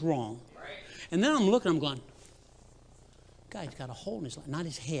 Something is wrong. And then I'm looking, I'm going, guy's got a hole in his life. Not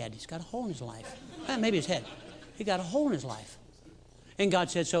his head. He's got a hole in his life. Maybe his head. He got a hole in his life. And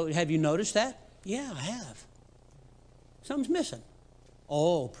God said, so have you noticed that? Yeah, I have. Something's missing.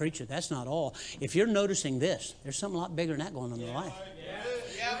 Oh, preacher, that's not all. If you're noticing this, there's something a lot bigger than that going on in your life.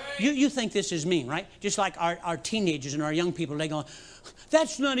 You think this is mean, right? Just like our teenagers and our young people, they go,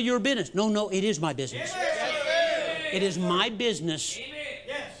 that's none of your business. No, it is my business. It is my business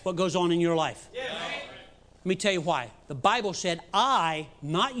what goes on in your life. Let me tell you why. The Bible said, I,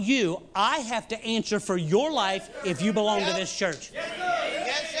 not you, I have to answer for your life if you belong to this church.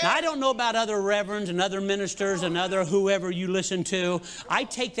 Now, I don't know about other reverends and other ministers and other whoever you listen to. I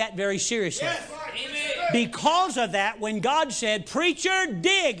take that very seriously. Because of that, when God said, preacher,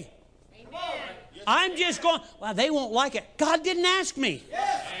 dig. I'm just going, well, they won't like it. God didn't ask me.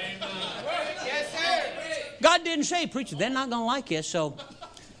 God didn't say, preacher, they're not going to like this, so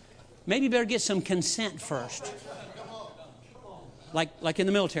maybe you better get some consent first. Like in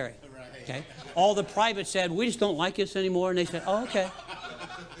the military. Okay? All the privates said, we just don't like this anymore. And they said, oh, okay.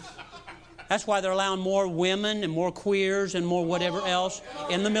 That's why they're allowing more women and more queers and more whatever else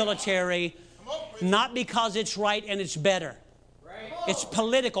in the military. Not because it's right and it's better. It's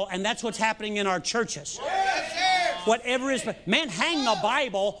political, and that's what's happening in our churches. Whatever is, man, hang the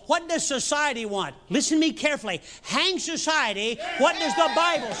Bible. What does society want? Listen to me carefully. Hang society. What does the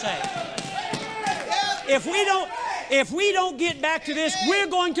Bible say? If we don't get back to this, we're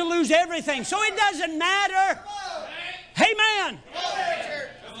going to lose everything. So it doesn't matter. Amen.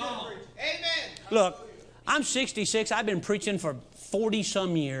 Look, I'm 66. I've been preaching for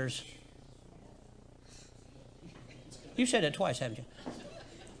 40-some years. You said it twice, haven't you?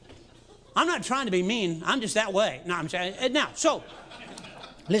 I'm not trying to be mean. I'm just that way. No, I'm saying now. So,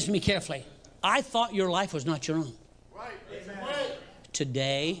 listen to me carefully. I thought your life was not your own. Right.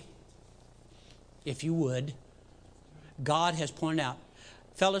 Today, if you would, God has pointed out,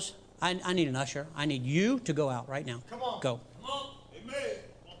 fellas, I need an usher. I need you to go out right now. Come on. Go. Come on. Amen.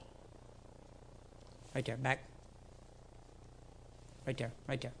 Right there. Back. Right there.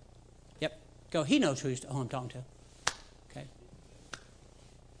 Right there. Yep. Go. He knows who I'm talking to. Okay.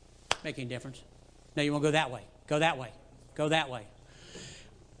 Make any difference? Now you want to go that way. Go that way. Go that way.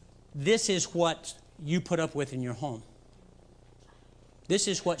 This is what you put up with in your home. This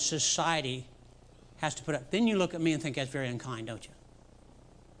is what society has to put up. Then you look at me and think that's very unkind, don't you?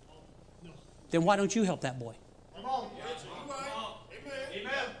 No. Then why don't you help that boy? Come on.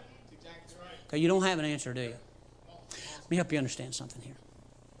 Amen. Okay, you don't have an answer, do you? Let me help you understand something here.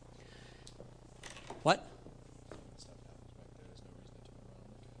 What?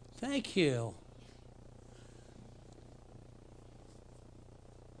 Thank you.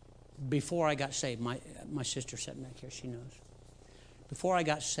 Before I got saved, my sister sitting back here, she knows. Before I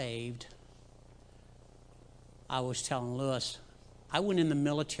got saved, I was telling Lewis, I went in the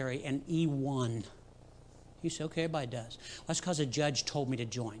military and E1. He said, okay, everybody does. Well, that's because a judge told me to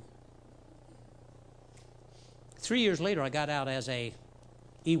join. 3 years later, I got out as a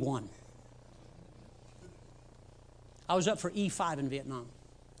E1. I was up for E5 in Vietnam.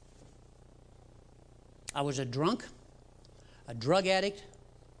 I was a drunk, a drug addict,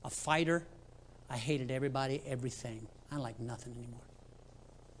 a fighter. I hated everybody, everything. I like nothing anymore.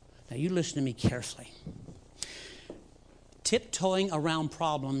 Now, you listen to me carefully. Tiptoeing around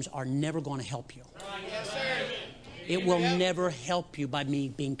problems are never going to help you. Yes, sir. It will never help you by me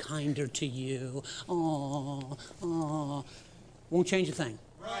being kinder to you. Oh. Won't change a thing.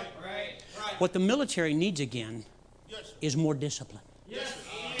 Right. What the military needs again is more discipline. Yes.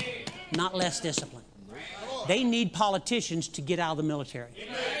 Not less discipline. They need politicians to get out of the military.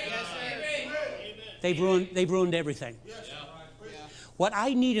 They've ruined everything. What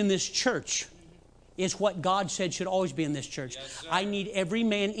I need in this church is what God said should always be in this church. I need every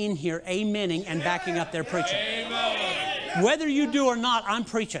man in here amening and backing up their preaching. Whether you do or not, I'm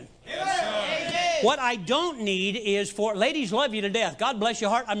preaching. What I don't need is for, ladies love you to death. God bless your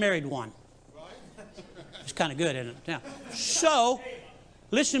heart, I married one. It's kind of good, isn't it? Yeah. So,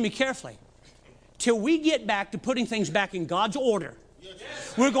 listen to me carefully. Till we get back to putting things back in God's order,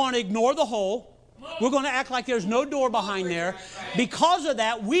 we're going to ignore the hole. We're going to act like there's no door behind there. Because of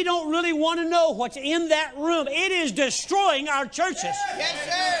that, we don't really want to know what's in that room. It is destroying our churches.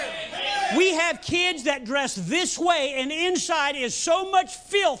 Yes, sir. We have kids that dress this way, and inside is so much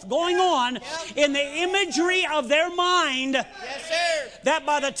filth going on in the imagery of their mind that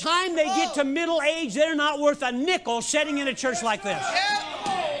by the time they get to middle age, they're not worth a nickel sitting in a church like this.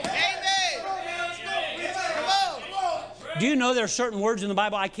 Do you know there are certain words in the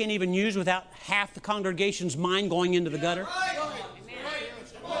Bible I can't even use without half the congregation's mind going into the gutter?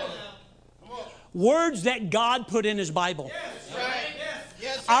 Words that God put in His Bible.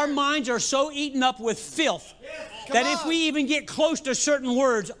 Our minds are so eaten up with filth that if we even get close to certain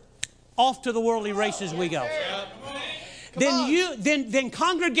words, off to the worldly races we go. Then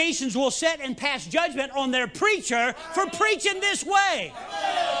congregations will sit and pass judgment on their preacher for preaching this way.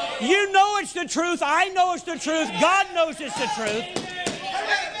 You know it's the truth. I know it's the truth. God knows it's the truth.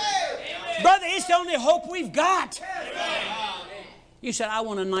 Brother, it's the only hope we've got. You said, I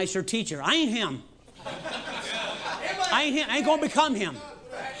want a nicer teacher. I ain't him. I ain't going to become him.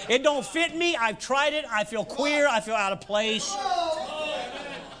 It don't fit me. I've tried it. I feel queer. I feel out of place.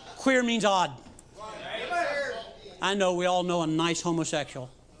 Queer means odd. I know we all know a nice homosexual.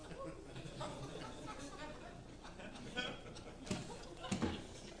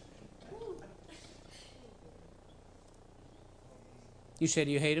 You said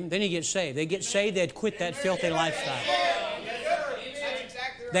you hate them. Then you get saved. They get saved, they'd quit that filthy lifestyle.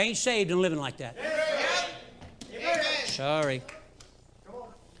 They ain't saved and living like that. Sorry.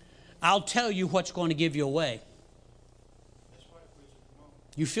 I'll tell you what's going to give you away.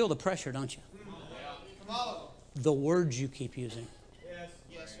 You feel the pressure, don't you? The words you keep using.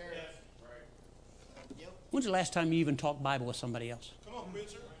 Yes, sir. When's the last time you even talked Bible with somebody else? Come on,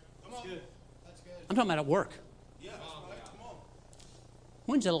 preacher. Come on. That's good. I'm talking about at work. Yeah, that's right. Come on.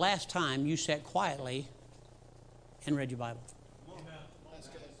 When's the last time you sat quietly and read your Bible? That's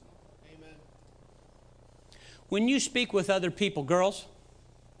good. Amen. When you speak with other people, girls,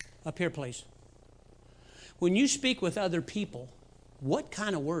 up here please. When you speak with other people, what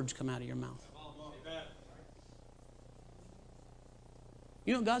kind of words come out of your mouth?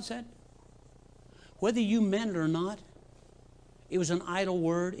 You know what God said? Whether you meant it or not, it was an idle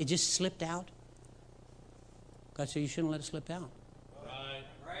word. It just slipped out. God said you shouldn't let it slip out. Right.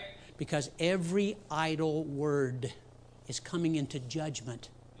 Because every idle word is coming into judgment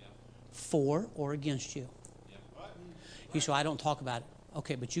for or against you. You say, I don't talk about it.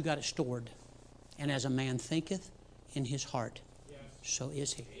 Okay, but you got it stored. And as a man thinketh in his heart, so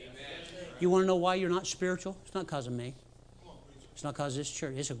is he. You want to know why you're not spiritual? It's not because of me. It's not because of this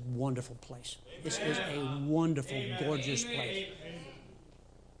church. It's a wonderful place. This is a wonderful, gorgeous place.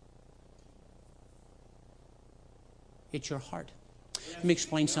 It's your heart. Let me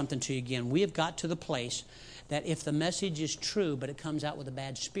explain something to you again. We have got to the place that if the message is true, but it comes out with a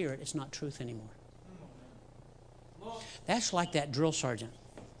bad spirit, it's not truth anymore. That's like that drill sergeant.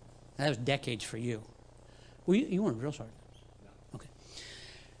 That was decades for you. Well, you weren't a drill sergeant. Okay.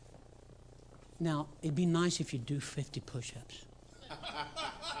 Now, it'd be nice if you do 50 push-ups.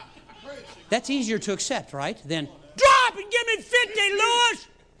 That's easier to accept, right? Than, drop and give me 50, Lewis.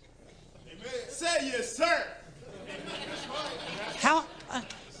 Say yes, sir. How?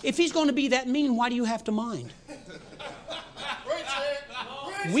 If he's going to be that mean, why do you have to mind?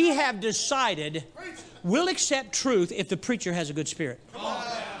 We have decided we'll accept truth if the preacher has a good spirit. Come on,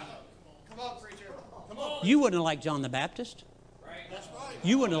 preacher. Come on. You wouldn't have liked John the Baptist. That's right.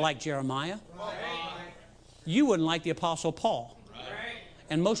 You wouldn't have liked Jeremiah. You wouldn't like the Apostle Paul.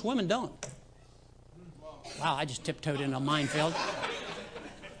 And most women don't. Wow, I just tiptoed into a minefield.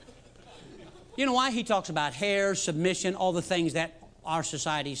 You know why? He talks about hair, submission, all the things that our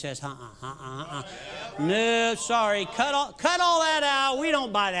society says, no, sorry, cut all that out. We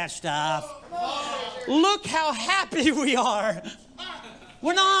don't buy that stuff. Look how happy we are.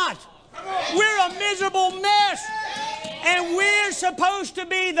 We're not. We're a miserable mess. And we're supposed to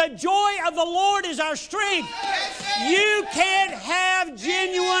be the joy of the Lord is our strength. You can't have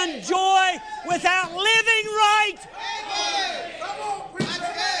genuine joy without living right.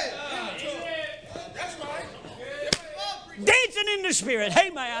 Dancing in the Spirit.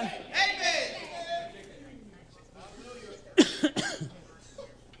 Amen.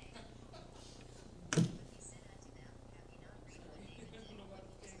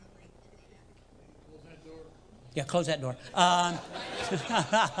 Yeah, close that door.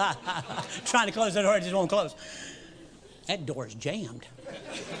 Trying to close the door, it just won't close. That door is jammed.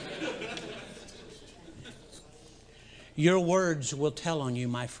 Your words will tell on you,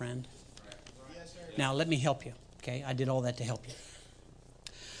 my friend. Now, let me help you. Okay, I did all that to help you.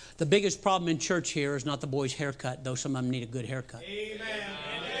 The biggest problem in church here is not the boy's haircut, though some of them need a good haircut. Amen.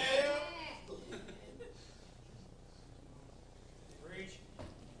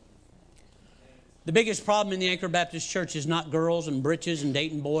 The biggest problem in the Anchor Baptist Church is not girls and britches and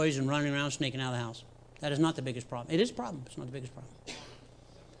dating boys and running around sneaking out of the house. That is not the biggest problem. It is a problem. It's not the biggest problem.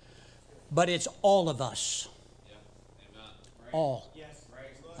 But it's all of us. All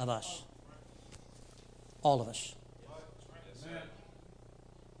of us. All of us.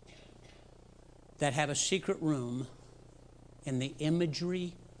 That have a secret room in the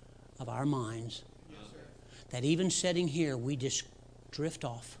imagery of our minds. That even sitting here, we just drift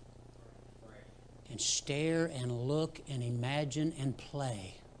off. And stare and look and imagine and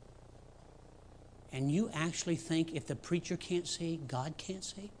play. And you actually think if the preacher can't see, God can't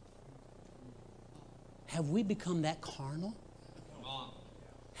see? Have we become that carnal?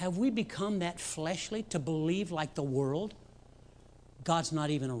 Have we become that fleshly to believe like the world? God's not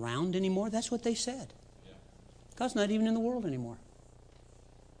even around anymore? That's what they said. God's not even in the world anymore.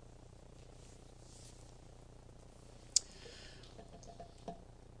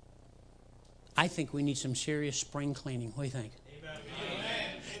 I think we need some serious spring cleaning. What do you think?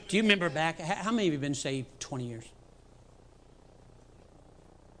 Amen. Do you remember back, how many of you have been saved 20 years?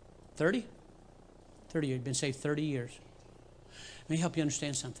 30? 30 years. You've been saved 30 years. Let me help you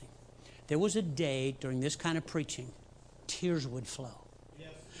understand something. There was a day during this kind of preaching, tears would flow. Yes.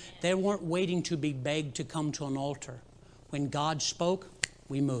 They weren't waiting to be begged to come to an altar. When God spoke,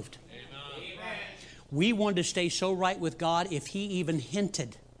 we moved. Amen. We wanted to stay so right with God, if He even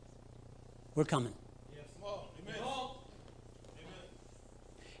hinted, we're coming. Yes. Amen.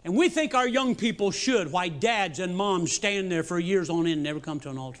 And we think our young people should, why dads and moms stand there for years on end and never come to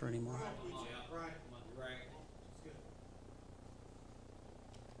an altar anymore.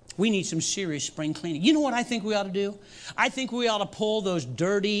 We need some serious spring cleaning. You know what I think we ought to do? I think we ought to pull those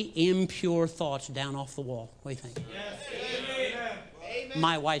dirty, impure thoughts down off the wall. What do you think? Yes. Amen.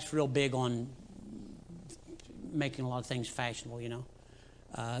 My wife's real big on making a lot of things fashionable, you know.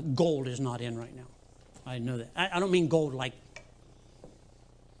 Gold is not in right now. I know that. I don't mean gold like,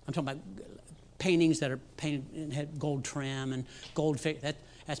 I'm talking about paintings that are painted and had gold trim and gold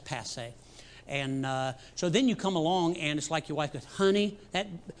that's passe. And so then you come along and it's like your wife goes, honey,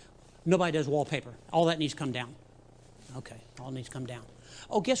 nobody does wallpaper. All that needs to come down. Okay, all needs to come down.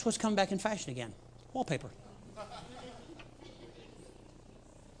 Oh, guess what's coming back in fashion again? Wallpaper.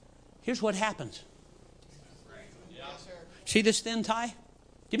 Here's what happens. See this thin tie?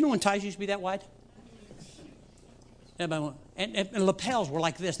 Do you remember when ties used to be that wide? And lapels were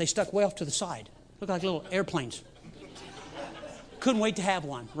like this. They stuck way off to the side. Looked like little airplanes. Couldn't wait to have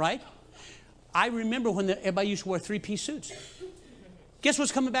one, right? I remember when everybody used to wear three-piece suits. Guess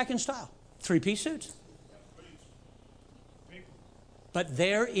what's coming back in style? Three-piece suits. But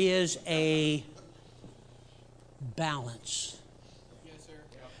there is a balance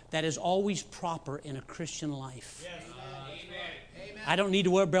that is always proper in a Christian life. I don't need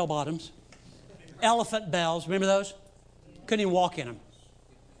to wear bell bottoms. Elephant bells, remember those? Couldn't even walk in them.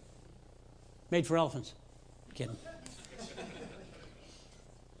 Made for elephants. Kidding.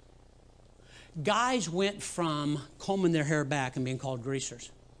 Guys went from combing their hair back and being called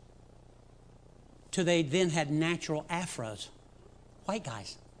greasers to they then had natural afros. White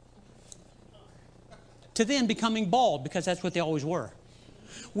guys. To then becoming bald because that's what they always were.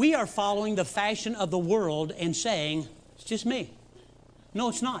 We are following the fashion of the world and saying, it's just me. No,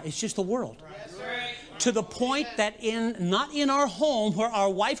 it's not. It's just the world. Yes, sir. To the point that not in our home where our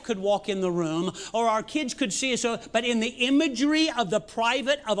wife could walk in the room or our kids could see us, but in the imagery of the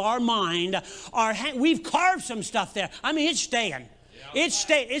private of our mind, we've carved some stuff there. I mean, it's staying.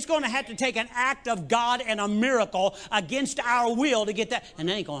 It's going to have to take an act of God and a miracle against our will to get that. And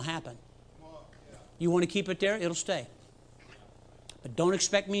that ain't going to happen. You want to keep it there? It'll stay. But don't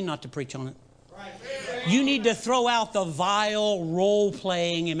expect me not to preach on it. You need to throw out the vile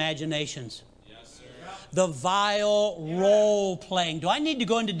role-playing imaginations. Yes, sir. The vile role-playing. Do I need to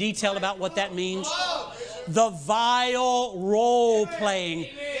go into detail about what that means? The vile role-playing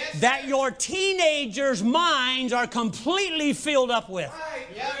that your teenagers' minds are completely filled up with.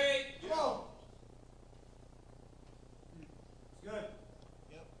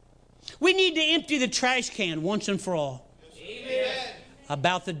 We need to empty the trash can once and for all. Amen.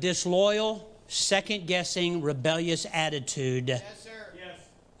 About the disloyal, second-guessing, rebellious attitude. Yes, sir. Yes.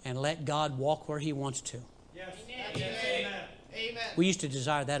 And let God walk where He wants to. Yes. Amen. Amen. We used to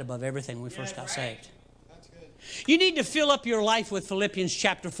desire that above everything when we first got saved. That's good. You need to fill up your life with Philippians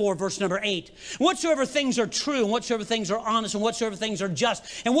chapter 4, verse number 8. Whatsoever things are true, and whatsoever things are honest, and whatsoever things are just,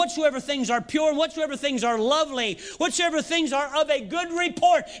 and whatsoever things are pure, and whatsoever things are lovely, whatsoever things are of a good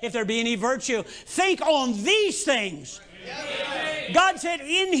report, if there be any virtue, think on these things. Amen. God said,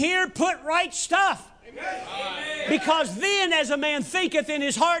 in here, put right stuff. Amen. Because then, as a man thinketh in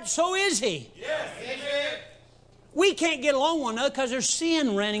his heart, so is he. Yes. We can't get along one another because there's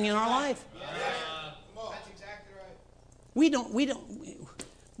sin reigning in our life. That's exactly right. We don't.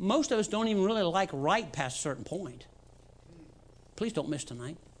 Most of us don't even really like right past a certain point. Please don't miss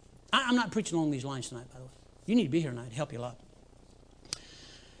tonight. I'm not preaching along these lines tonight, by the way. You need to be here tonight to help you a lot.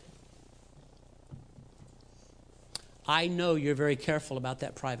 I know you're very careful about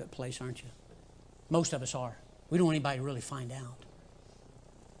that private place, aren't you? Most of us are. We don't want anybody to really find out.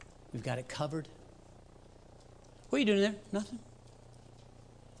 We've got it covered. What are you doing there? Nothing?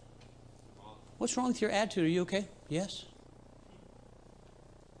 What's wrong with your attitude? Are you okay? Yes.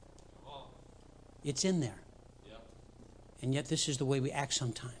 It's in there. And yet this is the way we act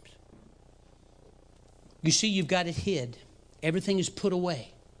sometimes. You see, you've got it hid. Everything is put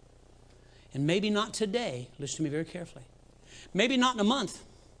away. And maybe not today. Listen to me very carefully. Maybe not in a month.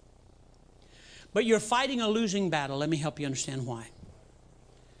 But you're fighting a losing battle. Let me help you understand why.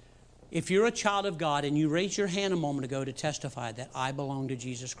 If you're a child of God and you raised your hand a moment ago to testify that I belong to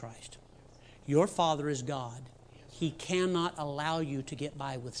Jesus Christ, your Father is God. He cannot allow you to get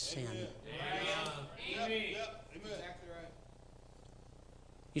by with sin. Amen.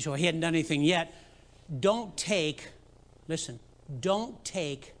 You say, well, he hadn't done anything yet. Don't take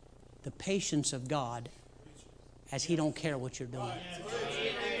the patience of God as He don't care what you're doing.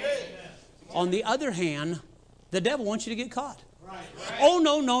 On the other hand, the devil wants you to get caught. Oh,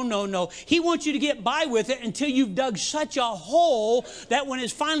 no. He wants you to get by with it until you've dug such a hole that when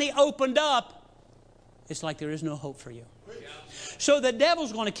it's finally opened up, it's like there is no hope for you. So the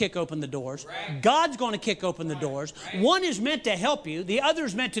devil's going to kick open the doors. God's going to kick open the doors. One is meant to help you. The other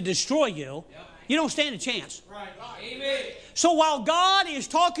is meant to destroy you. You don't stand a chance. Amen. So while God is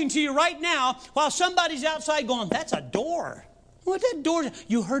talking to you right now, while somebody's outside going, that's a door. What's that door?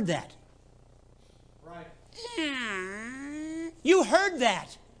 You heard that. Right. You heard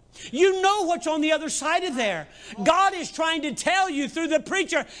that. You know what's on the other side of there. God is trying to tell you through the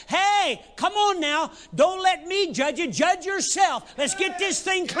preacher, hey, come on now. Don't let me judge you. Judge yourself. Let's get this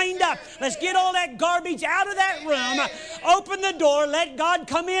thing cleaned up. Let's get all that garbage out of that room. Open the door. Let God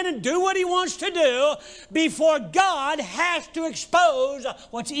come in and do what He wants to do before God has to expose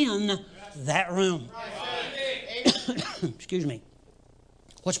what's in that room. Excuse me.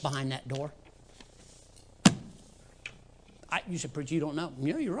 What's behind that door? You said, preacher, you don't know.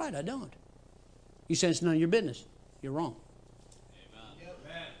 Yeah, you're right, I don't. You said it's none of your business. You're wrong.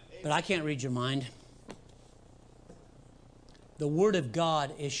 Amen. But I can't read your mind. The Word of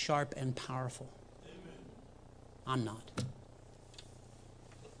God is sharp and powerful. Amen. I'm not.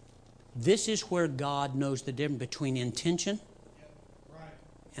 This is where God knows the difference between intention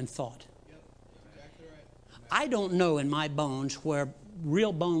and thought. Exactly right. I don't know in my bones where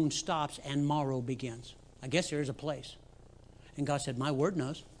real bone stops and marrow begins. I guess there is a place. And God said, my word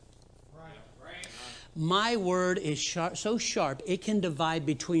knows. Right. My word is sharp, so sharp, it can divide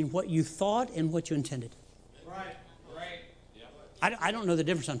between what you thought and what you intended. Right. I don't know the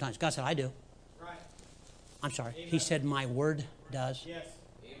difference sometimes. God said, I do. I'm sorry. He said, my word does. Yes.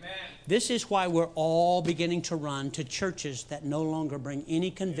 Amen. This is why we're all beginning to run to churches that no longer bring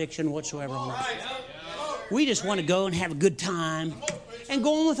any conviction whatsoever on us. We just want to go and have a good time and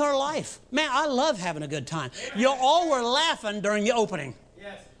go on with our life. Man, I love having a good time. You all were laughing during the opening.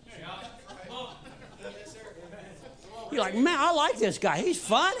 Yes. You're like, man, I like this guy. He's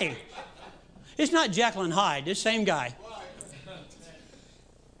funny. It's not Jekyll and Hyde. It's the same guy.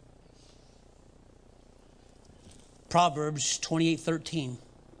 Proverbs 28:13.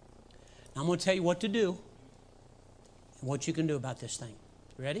 I'm going to tell you what to do and what you can do about this thing.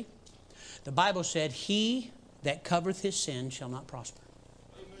 You ready? The Bible said, he that covereth his sin shall not prosper.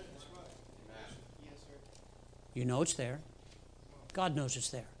 You know it's there. God knows it's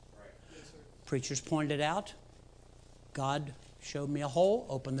there. Preachers pointed it out. God showed me a hole,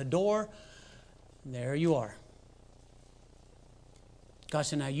 opened the door, and there you are. God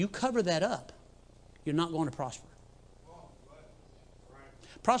said, now you cover that up, you're not going to prosper.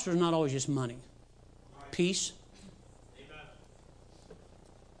 Prosper is not always just money. Peace.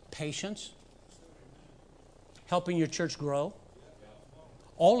 Patience. Helping your church grow.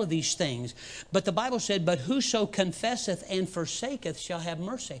 All of these things. But the Bible said, but whoso confesseth and forsaketh shall have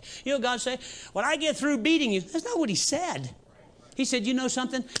mercy. You know God say, when I get through beating you, that's not what he said. He said, you know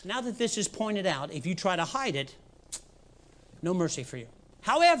something? Now that this is pointed out, if you try to hide it, no mercy for you.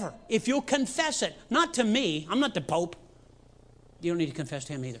 However, if you'll confess it, not to me, I'm not the Pope. You don't need to confess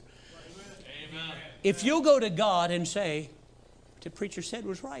to him either. Amen. If you'll go to God and say, what the preacher said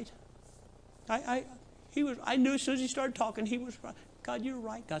was right. I knew as soon as he started talking, he was right. God, you're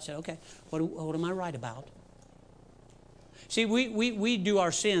right. God said, okay, what am I right about? See, we do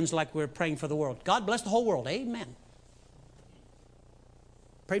our sins like we're praying for the world. God bless the whole world. Amen.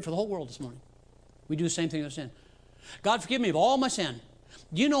 Prayed for the whole world this morning. We do the same thing with sin. God, forgive me of all my sin.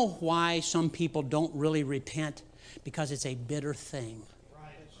 Do you know why some people don't really repent? Because it's a bitter thing.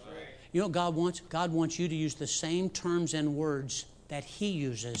 You know what God wants? God wants you to use the same terms and words that he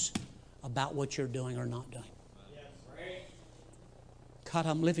uses about what you're doing or not doing. God,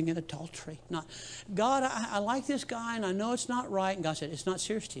 I'm living in adultery. Not, God, I like this guy and I know it's not right. And God said, it's not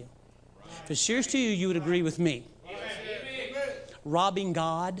serious to you. If it's serious to you, you would agree with me. Robbing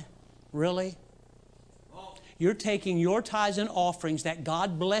God? Really? You're taking your tithes and offerings that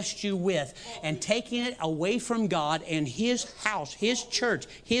God blessed you with and taking it away from God and his house, his church,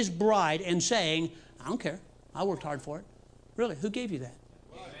 his bride, and saying, I don't care. I worked hard for it. Really, who gave you that?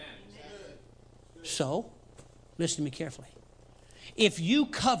 So, listen to me carefully. If you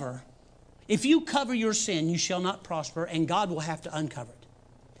cover your sin, you shall not prosper, and God will have to uncover it.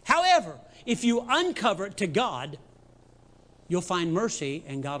 However, if you uncover it to God, you'll find mercy,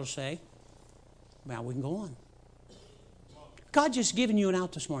 and God will say, well, we can go on. God just given you an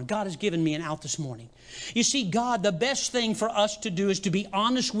out this morning. God has given me an out this morning. You see, God, the best thing for us to do is to be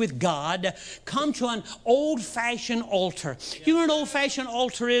honest with God. Come to an old-fashioned altar. You know what an old-fashioned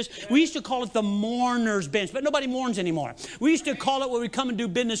altar is? We used to call it the mourner's bench, but nobody mourns anymore. We used to call it where we come and do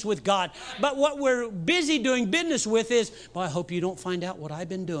business with God. But what we're busy doing business with is, well, I hope you don't find out what I've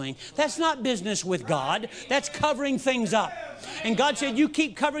been doing. That's not business with God. That's covering things up. And God said, you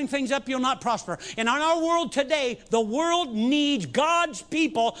keep covering things up, you'll not prosper. And in our world today, the world needs God's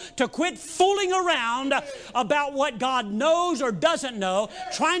people to quit fooling around about what God knows or doesn't know,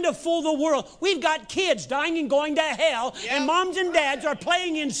 trying to fool the world. We've got kids dying and going to hell, and moms and dads are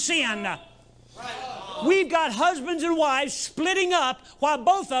playing in sin. We've got husbands and wives splitting up while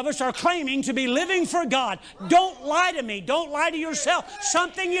both of us are claiming to be living for God. Don't lie to me. Don't lie to yourself.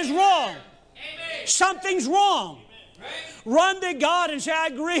 Something is wrong. Something's wrong. Run to God and say, I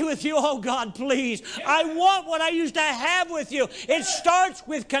agree with you. Oh, God, please. I want what I used to have with you. It starts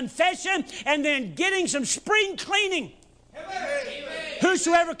with confession and then getting some spring cleaning. Amen.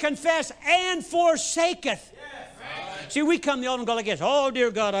 Whosoever confess and forsaketh. Yes. See, we come to the altar and go like this. Oh,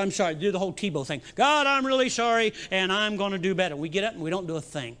 dear God, I'm sorry. Do the whole Tebow thing. God, I'm really sorry, and I'm going to do better. We get up and we don't do a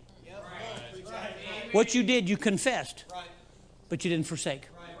thing. Yep. Right. What you did, you confessed, but you didn't forsake.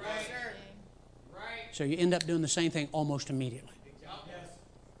 So you end up doing the same thing almost immediately.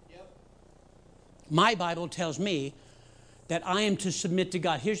 My Bible tells me that I am to submit to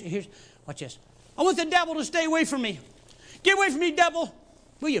God. Here's watch this. I want the devil to stay away from me. Get away from me, devil.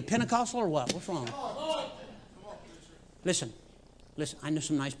 Were you Pentecostal or what? What's wrong? Listen. I know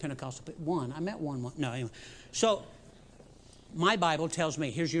some nice Pentecostal, but I met one. No, anyway. So my Bible tells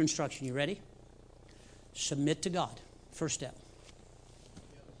me, here's your instruction. You ready? Submit to God. First step.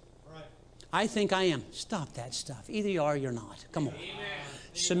 I think I am. Stop that stuff. Either you are or you're not. Come on. Amen.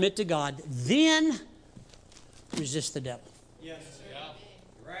 Submit to God. Then resist the devil. Yes. Yeah.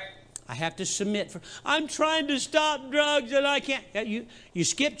 Right. have to submit. I'm trying to stop drugs and I can't. You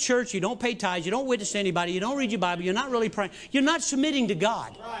skip church, you don't pay tithes, you don't witness to anybody, you don't read your Bible, you're not really praying. You're not submitting to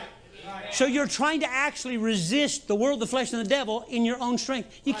God. Right. So you're trying to actually resist the world, the flesh, and the devil in your own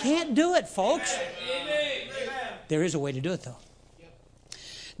strength. You can't do it, folks. There is a way to do it, though.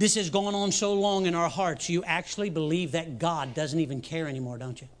 This has gone on so long in our hearts, you actually believe that God doesn't even care anymore,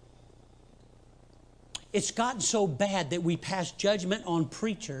 don't you? It's gotten so bad that we pass judgment on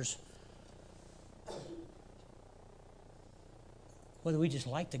preachers whether we just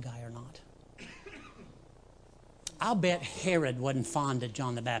like the guy or not. I'll bet Herod wasn't fond of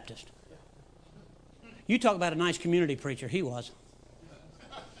John the Baptist. You talk about a nice community preacher, he was.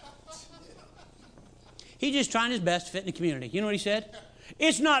 He's just trying his best to fit in the community. You know what he said?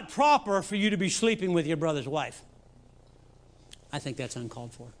 It's not proper for you to be sleeping with your brother's wife. I think that's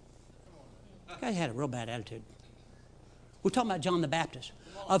uncalled for. The guy had a real bad attitude. We're talking about John the Baptist,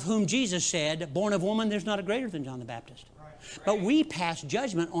 of whom Jesus said, born of woman, there's not a greater than John the Baptist. But we pass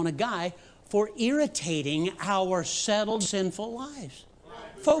judgment on a guy for irritating our settled sinful lives.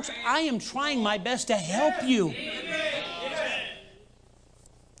 Folks, I am trying my best to help you.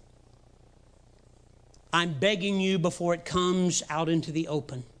 I'm begging you before it comes out into the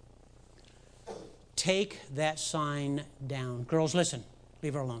open. Take that sign down. Girls, listen.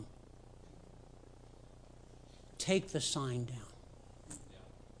 Leave her alone. Take the sign down.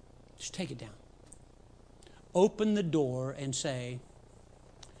 Just take it down. Open the door and say,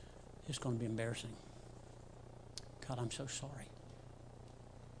 it's going to be embarrassing. God, I'm so sorry.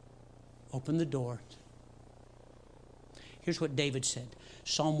 Open the door. Here's what David said.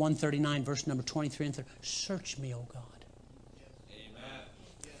 Psalm 139, verse number 23 and 30. Search me, O God. Amen.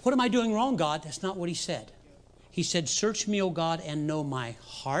 What am I doing wrong, God? That's not what he said. He said, search me, O God, and know my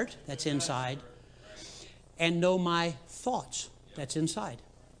heart, that's inside, and know my thoughts, that's inside.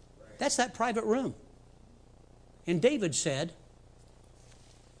 That's that private room. And David said,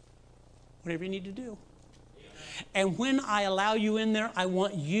 whatever you need to do. And when I allow you in there, I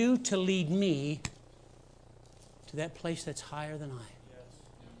want you to lead me to that place that's higher than I.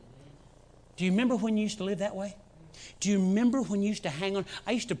 Do you remember when you used to live that way? Do you remember when you used to hang on?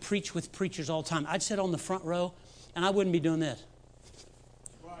 I used to preach with preachers all the time. I'd sit on the front row, and I wouldn't be doing this.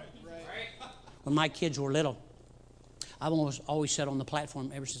 When my kids were little, I've always sat on the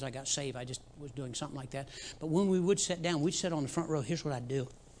platform ever since I got saved. I just was doing something like that. But when we would sit down, we'd sit on the front row. Here's what I'd do.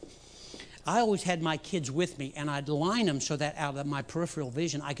 I always had my kids with me, and I'd line them so that out of my peripheral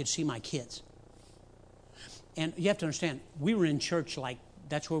vision, I could see my kids. And you have to understand, we were in church like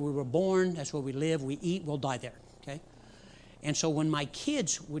that's where we were born, that's where we live, we eat, we'll die there, okay? And so when my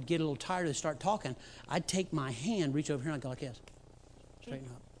kids would get a little tired and start talking, I'd take my hand, reach over here, and I'd go like this. Straighten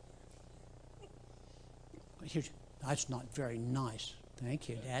up. That's not very nice. Thank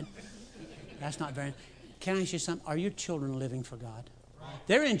you, Dad. That's not very. Can I ask you something? Are your children living for God?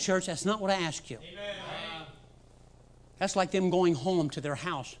 They're in church. That's not what I asked you. Amen. That's like them going home to their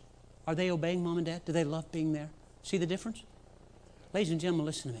house. Are they obeying Mom and Dad? Do they love being there? See the difference? Ladies and gentlemen,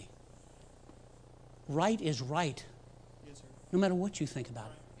 listen to me. Right is right. Yes, sir. No matter what you think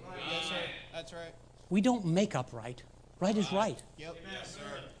about it. Right. Yes, sir. That's right. We don't make up right. Right is right. Yep. Yes, sir.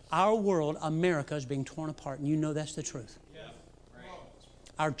 Our world, America, is being torn apart, and you know that's the truth. Yeah. Right.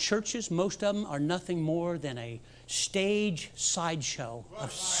 Our churches, most of them, are nothing more than a stage sideshow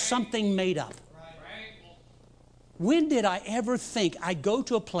of something made up. When did I ever think I'd go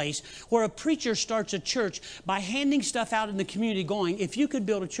to a place where a preacher starts a church by handing stuff out in the community going, if you could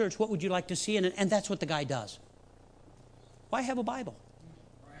build a church, what would you like to see in it? And that's what the guy does. Why have a Bible?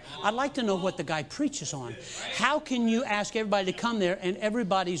 I'd like to know what the guy preaches on. How can you ask everybody to come there and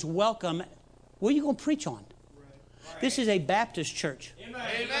everybody's welcome? What are you going to preach on? This is a Baptist church. Amen.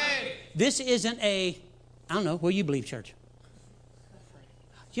 This isn't a, I don't know, what do you believe, church?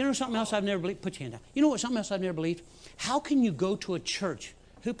 You know something else I've never believed? Put your hand down. You know what? Something else I've never believed? How can you go to a church?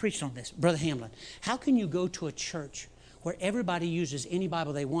 Who preached on this? Brother Hamlin. How can you go to a church where everybody uses any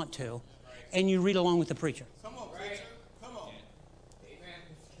Bible they want to and you read along with the preacher? Come on, preacher. Come on.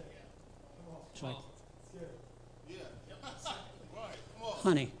 It's like, Yeah. Right. Come on.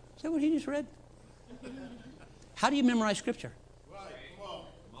 honey, is that what he just read? How do you memorize Scripture? Right. Come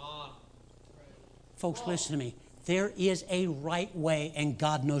on. Folks, listen to me. There is a right way, and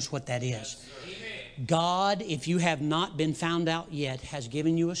God knows what that is. God, if you have not been found out yet, has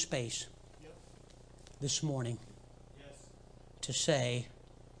given you a space this morning to say,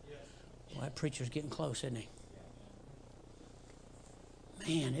 well, that preacher's getting close, isn't he?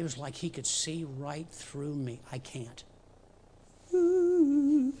 Man, it was like he could see right through me. I can't.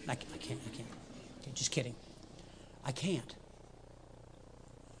 I can't. Okay, just kidding. I can't.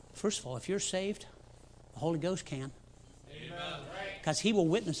 First of all, if you're saved, the Holy Ghost can. Because He will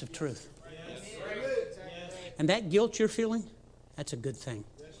witness of truth. And that guilt you're feeling, that's a good thing.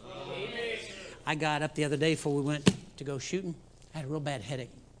 I got up the other day before we went to go shooting. I had a real bad headache.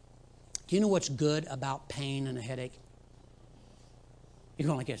 Do you know what's good about pain and a headache? You're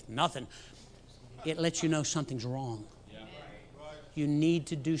going like this, nothing. It lets you know something's wrong. You need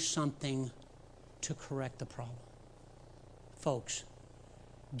to do something to correct the problem. Folks,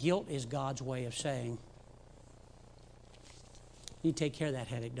 guilt is God's way of saying, you take care of that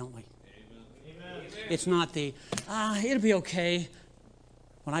headache, don't we? Amen. It's not the, it'll be okay.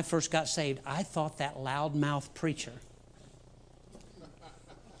 When I first got saved, I thought that loudmouth preacher.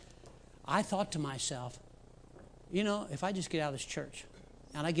 I thought to myself, you know, if I just get out of this church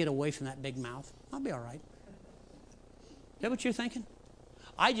and I get away from that big mouth, I'll be all right. Is that what you're thinking?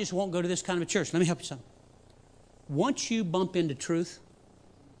 I just won't go to this kind of a church. Let me help you something. Once you bump into truth,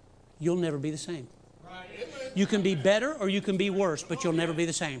 you'll never be the same. You can be better or you can be worse, but you'll never be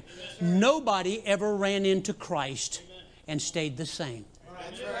the same. Nobody ever ran into Christ and stayed the same.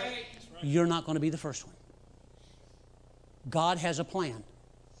 You're not going to be the first one. God has a plan,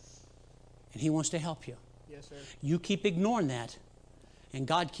 and He wants to help you. Yes, sir. You keep ignoring that, and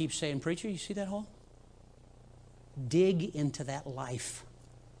God keeps saying, preacher, you see that hole? Dig into that life.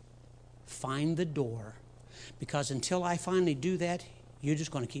 Find the door. Because until I finally do that, you're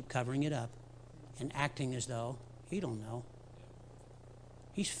just going to keep covering it up and acting as though He don't know.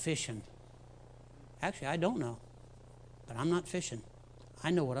 He's fishing. Actually, I don't know, but I'm not fishing. I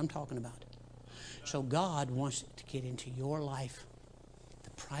know what I'm talking about. So God wants to get into your life,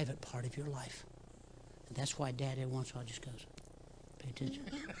 the private part of your life. And that's why Dad every once in a while just goes, pay attention.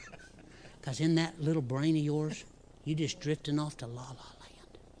 Because in that little brain of yours, you're just drifting off to la-la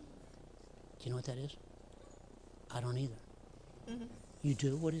land. Do you know what that is? I don't either. Mm-hmm. You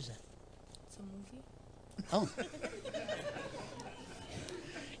do? What is that? It's a movie. Oh.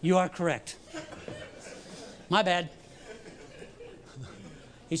 You are correct. My bad.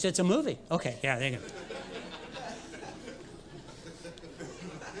 He said it's a movie. Okay, yeah, there you go.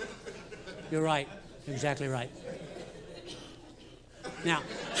 You're right. You're exactly right. Now,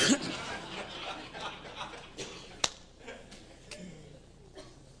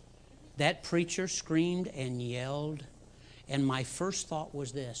 that preacher screamed and yelled, and my first thought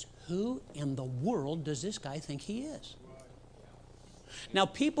was this: who in the world does this guy think he is? Now,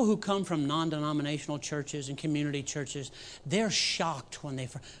 people who come from non-denominational churches and community churches, they're shocked when they...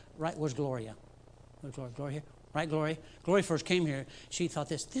 Right, where's Gloria? Where's Gloria? Gloria here? Right, Gloria? Gloria first came here. She thought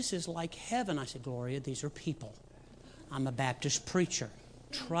this is like heaven. I said, Gloria, these are people. I'm a Baptist preacher.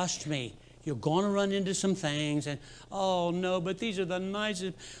 Trust me. You're going to run into some things. And, oh, no, but these are the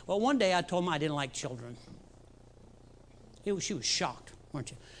nicest... Well, one day I told them I didn't like children. She was shocked,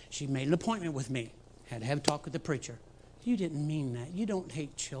 weren't you? She made an appointment with me. Had to have a talk with the preacher. You didn't mean that. You don't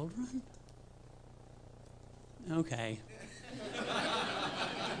hate children? Okay.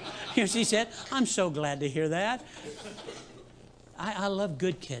 Here she said, I'm so glad to hear that. I love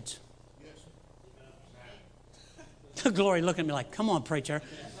good kids. Glory looked at me like, come on, preacher.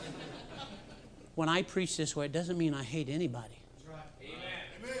 When I preach this way, it doesn't mean I hate anybody.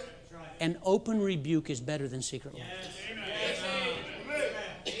 An open rebuke is better than secret love.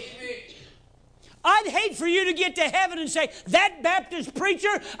 I'd hate for you to get to heaven and say, that Baptist preacher,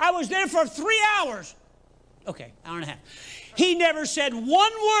 I was there for 3 hours. Okay, hour and a half. He never said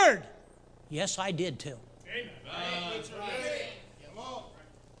one word. Yes, I did too.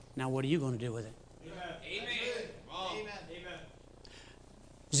 Now, what are you going to do with it? Amen.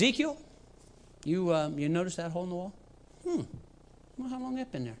 Ezekiel, you notice that hole in the wall? Well, how long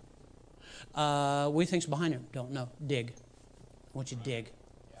that been there? What do you think's behind there? Don't know. Dig. I want you to dig.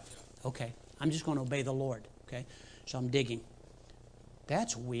 Okay. I'm just going to obey the Lord, okay? So I'm digging.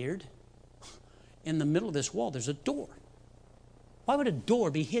 That's weird. In the middle of this wall, there's a door. Why would a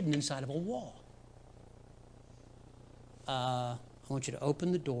door be hidden inside of a wall? I want you to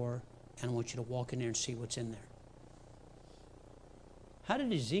open the door, and I want you to walk in there and see what's in there. How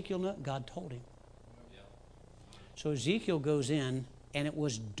did Ezekiel know? God told him. So Ezekiel goes in, and it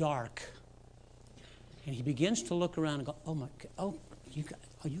was dark. And he begins to look around and go, oh, my God. Oh,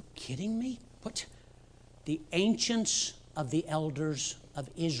 are you kidding me? What? The ancients of the elders of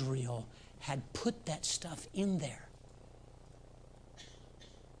Israel had put that stuff in there.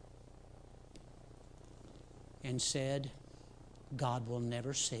 And said, God will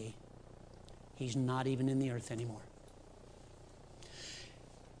never see. He's not even in the earth anymore.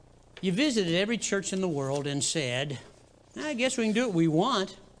 You visited every church in the world and said, I guess we can do what we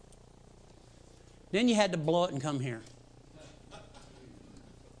want. Then you had to blow it and come here.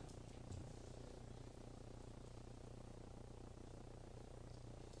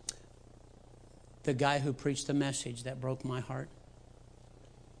 The guy who preached the message that broke my heart,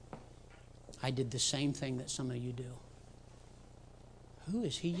 I did the same thing that some of you do. Who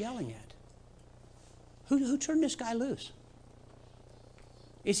is he yelling at? Who turned this guy loose?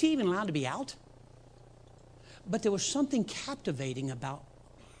 Is he even allowed to be out? But there was something captivating about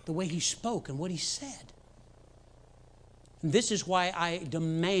the way he spoke and what he said. And this is why I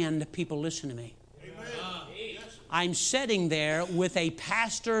demand people listen to me. I'm sitting there with a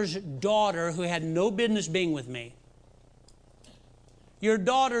pastor's daughter who had no business being with me. Your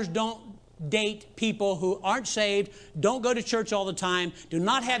daughters don't date people who aren't saved, don't go to church all the time, do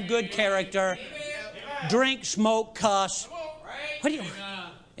not have good character, drink, smoke, cuss. What do you...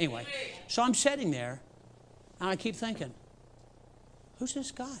 Anyway, so I'm sitting there and I keep thinking, who's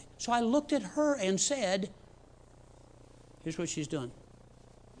this guy? So I looked at her and said, here's what she's doing.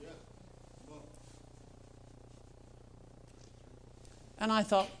 And I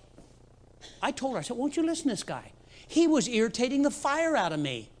thought, I told her, I said, won't you listen to this guy? He was irritating the fire out of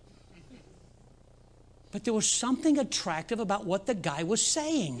me. But there was something attractive about what the guy was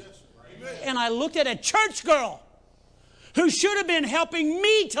saying. And I looked at a church girl who should have been helping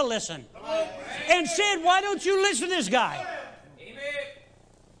me to listen and said, why don't you listen to this guy?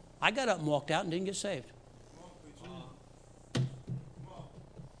 I got up and walked out and didn't get saved.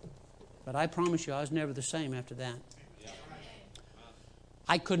 But I promise you, I was never the same after that.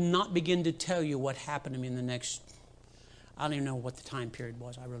 I could not begin to tell you what happened to me in the next, I don't even know what the time period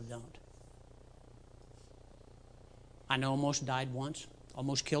was. I really don't. I know almost died once,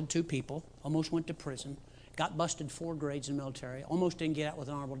 almost killed 2 people, almost went to prison, got busted 4 grades in the military, almost didn't get out with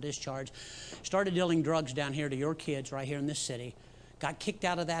an honorable discharge, started dealing drugs down here to your kids right here in this city, got kicked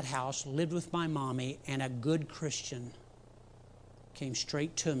out of that house, lived with my mommy, and a good Christian came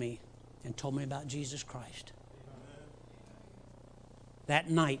straight to me and told me about Jesus Christ. That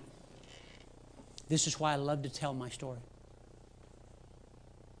night, this is why I love to tell my story.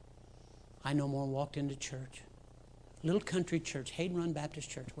 I no more walked into church. Little country church, Hayden Run Baptist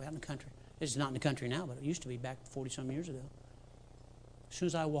Church, way out in the country. It's not in the country now, but it used to be back 40-some years ago. As soon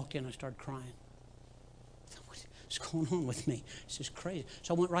as I walked in, I started crying. What's going on with me? This is crazy.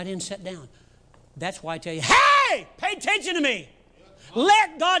 So I went right in and sat down. That's why I tell you, hey, pay attention to me.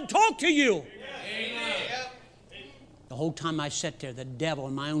 Let God talk to you. Amen. The whole time I sat there, the devil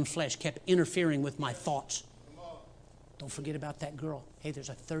in my own flesh kept interfering with my thoughts. Don't forget about that girl. Hey, there's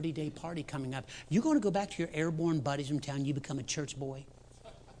a 30-day party coming up. You going to go back to your airborne buddies in town, you become a church boy?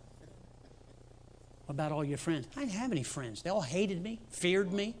 What about all your friends? I didn't have any friends. They all hated me,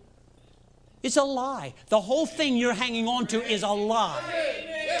 feared me. It's a lie. The whole thing you're hanging on to is a lie.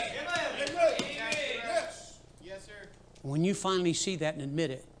 Yes, sir. When you finally see that and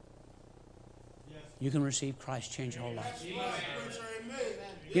admit it, you can receive Christ, change your whole life.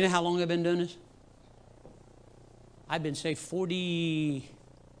 You know how long I've been doing this? I've been saved 40...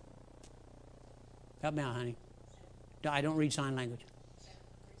 Help me out, honey. I don't read sign language.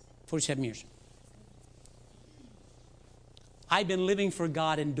 47 years. I've been living for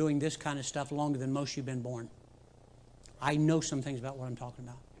God and doing this kind of stuff longer than most of you have been born. I know some things about what I'm talking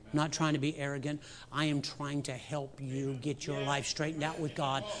about. I'm not trying to be arrogant. I am trying to help you get your life straightened out with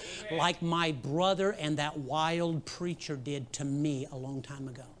God like my brother and that wild preacher did to me a long time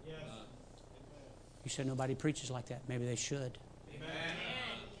ago. You said nobody preaches like that. Maybe they should.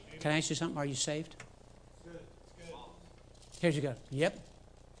 Can I ask you something? Are you saved? Here you go. Yep.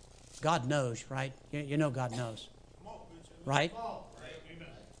 God knows, right? You know God knows. Right?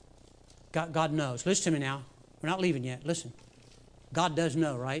 God knows. Listen to me now. We're not leaving yet. Listen. God does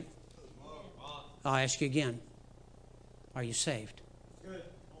know, right? I'll ask you again. Are you saved?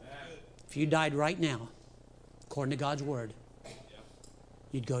 If you died right now, according to God's word,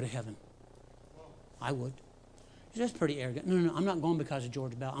 you'd go to heaven. I would. That's pretty arrogant. No, I'm not going because of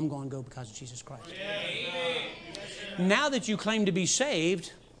George Bell. I'm going to go because of Jesus Christ. Now that you claim to be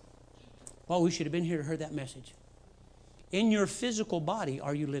saved, well, we should have been here to hear that message. In your physical body,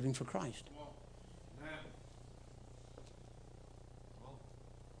 are you living for Christ?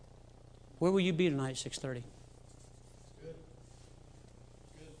 Where will you be tonight at 6:30?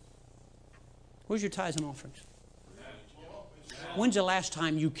 Where's your tithes and offerings? When's the last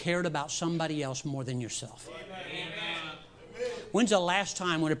time you cared about somebody else more than yourself? When's the last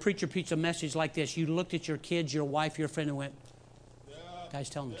time when a preacher preached a message like this, you looked at your kids, your wife, your friend, and went, guy's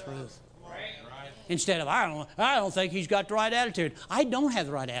telling the truth. Instead of, I don't think he's got the right attitude. I don't have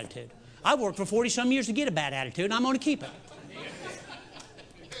the right attitude. I worked for 40-some years to get a bad attitude, and I'm going to keep it.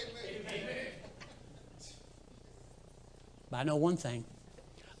 But I know one thing.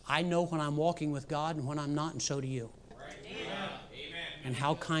 I know when I'm walking with God and when I'm not, and so do you. And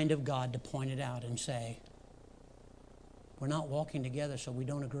how kind of God to point it out and say, we're not walking together, so we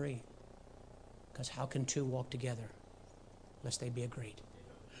don't agree. Because how can two walk together lest they be agreed?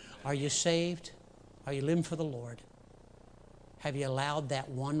 Are you saved? Are you living for the Lord? Have you allowed that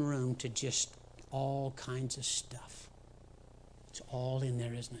one room to just all kinds of stuff? It's all in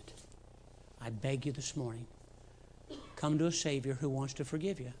there, isn't it? I beg you this morning, come to a Savior who wants to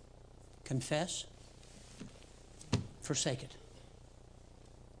forgive you. Confess, forsake it.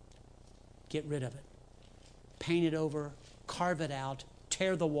 Get rid of it. Paint it over, carve it out,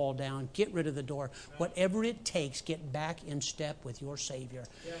 tear the wall down, get rid of the door. Whatever it takes, get back in step with your Savior.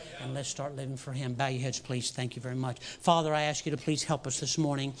 And let's start living for Him. Bow your heads, please. Thank you very much. Father, I ask you to please help us this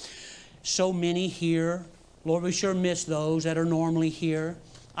morning. So many here. Lord, we sure miss those that are normally here.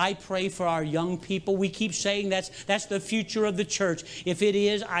 I pray for our young people. We keep saying that's the future of the church. If it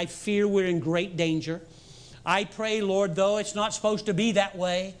is, I fear we're in great danger. I pray, Lord, though it's not supposed to be that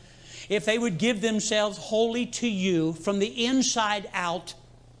way, if they would give themselves wholly to you from the inside out,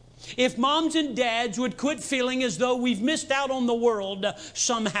 if moms and dads would quit feeling as though we've missed out on the world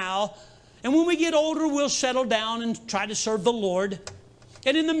somehow, and when we get older, we'll settle down and try to serve the Lord.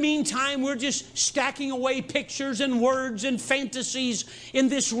 And in the meantime, we're just stacking away pictures and words and fantasies in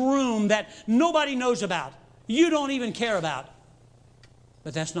this room that nobody knows about. You don't even care about.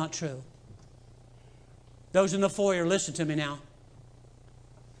 But that's not true. Those in the foyer, listen to me now.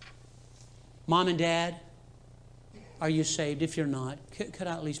 Mom and Dad, are you saved? If you're not, could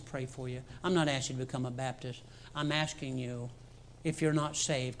I at least pray for you? I'm not asking you to become a Baptist. I'm asking you, if you're not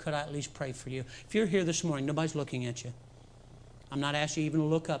saved, could I at least pray for you? If you're here this morning, nobody's looking at you. I'm not asking you even to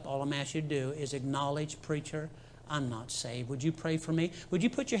look up. All I'm asking you to do is acknowledge, preacher, I'm not saved. Would you pray for me? Would you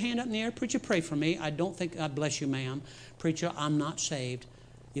put your hand up in the air? Preacher, pray for me. I don't think, God bless you, ma'am. Preacher, I'm not saved.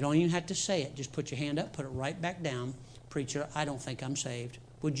 You don't even have to say it. Just put your hand up, put it right back down. Preacher, I don't think I'm saved.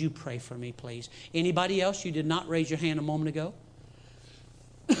 Would you pray for me, please? Anybody else? You did not raise your hand a moment ago.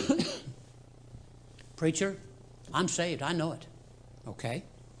 Preacher, I'm saved. I know it. Okay.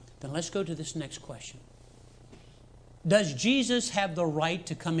 Then let's go to this next question. Does Jesus have the right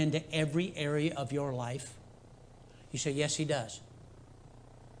to come into every area of your life? You say, yes, He does.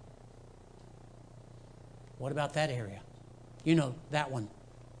 What about that area? You know, that one.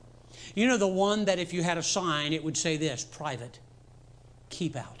 You know, the one that if you had a sign, it would say this, private.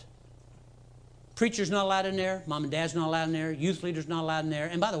 Keep out. Preacher's not allowed in there. Mom and Dad's not allowed in there. Youth leader's not allowed in there.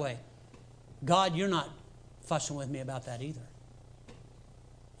 And by the way, God, you're not fussing with me about that either.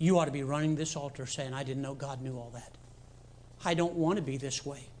 You ought to be running this altar saying, I didn't know God knew all that. I don't want to be this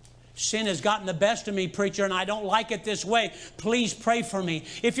way. Sin has gotten the best of me, preacher, and I don't like it this way. Please pray for me.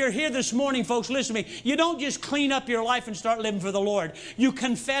 If you're here this morning, folks, listen to me. You don't just clean up your life and start living for the Lord. You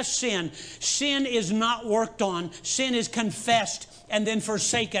confess sin. Sin is not worked on. Sin is confessed and then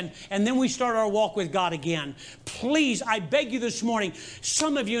forsaken. And then we start our walk with God again. Please, I beg you this morning,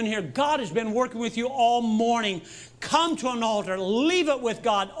 some of you in here, God has been working with you all morning. Come to an altar. Leave it with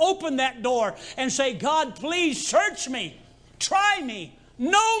God. Open that door and say, God, please search me. Try me.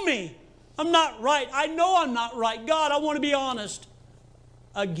 Know me. I'm not right. I know I'm not right. God, I want to be honest.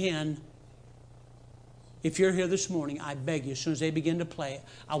 Again, if you're here this morning, I beg you, as soon as they begin to play,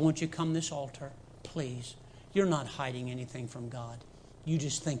 I want you to come to this altar. Please. You're not hiding anything from God. You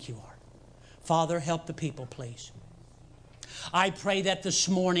just think you are. Father, help the people, please. I pray that this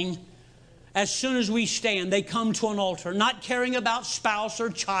morning, as soon as we stand, they come to an altar, not caring about spouse or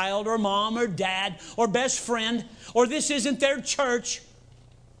child or mom or dad or best friend, or this isn't their church.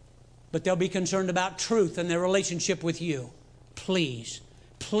 But they'll be concerned about truth and their relationship with you. Please,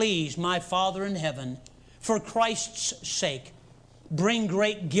 please, my Father in heaven, for Christ's sake, bring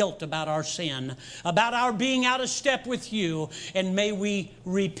great guilt about our sin, about our being out of step with you, and may we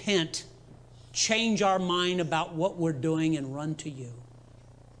repent, change our mind about what we're doing, and run to you.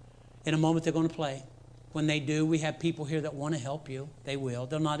 In a moment, they're going to play. When they do, we have people here that want to help you. They will.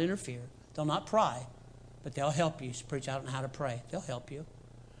 They'll not interfere. They'll not pry, but they'll help you. Preach, I don't know how to pray. They'll help you.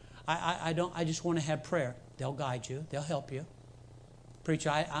 I just want to have prayer. They'll guide you. They'll help you. Preacher,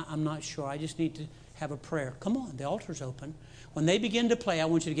 I'm not sure. I just need to have a prayer. Come on, the altar's open. When they begin to play, I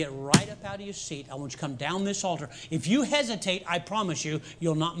want you to get right up out of your seat. I want you to come down this altar. If you hesitate, I promise you,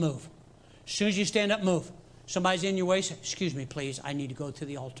 you'll not move. As soon as you stand up, move. Somebody's in your way, say, excuse me, please, I need to go to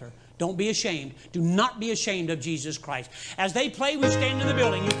the altar. Don't be ashamed. Do not be ashamed of Jesus Christ. As they play, we stand in the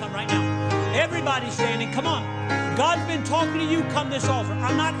building. You come right now. Everybody's standing. Come on. God's been talking to you. Come this altar.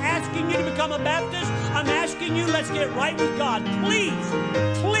 I'm not asking you to become a Baptist. I'm asking you, let's get right with God.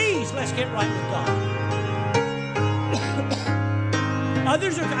 Please, please, let's get right with God.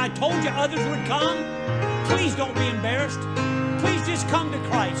 I told you others would come. Please don't be embarrassed. Please just come to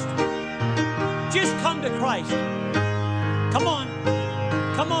Christ. Just come to Christ. Come on.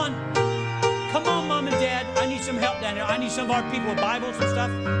 Come on. Come on, Mom and Dad. I need some help down here. I need some of our people with Bibles and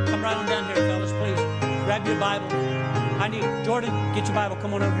stuff. Come right on down here, fellas, please. Grab your Bible. Jordan, get your Bible.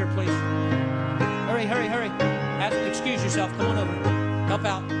 Come on over here, please. Hurry, hurry, hurry. Excuse yourself. Come on over. Help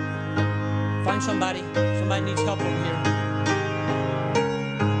out. Find somebody. Somebody needs help over here.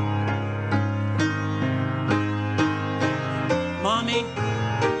 Mommy,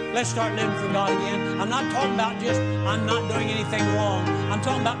 let's start living for God again. I'm not talking about just, I'm not doing anything wrong. I'm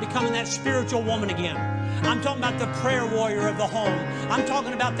talking about becoming that spiritual woman again. I'm talking about the prayer warrior of the home. I'm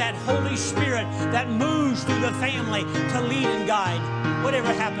talking about that Holy Spirit that moves through the family to lead and guide.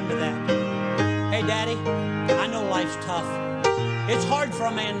 Whatever happened to that? Hey, Daddy, I know life's tough. It's hard for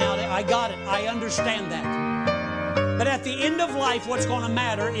a man now. I got it. I understand that. But at the end of life, what's going to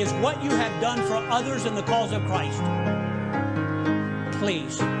matter is what you have done for others in the cause of Christ.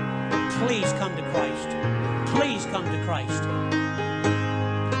 Please, please come to Christ. Please come to Christ.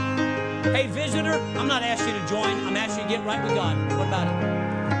 Hey, visitor, I'm not asking you to join. I'm asking you to get right with God. What about it?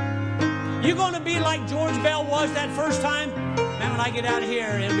 You going to be like George Bell was that first time? Man, when I get out of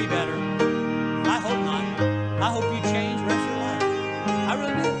here, it'll be better. I hope not. I hope you change the rest of your life. I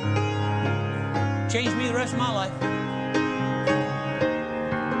really do. Changed me the rest of my life.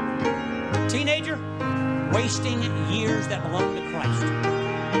 Teenager, wasting years that belong to Christ.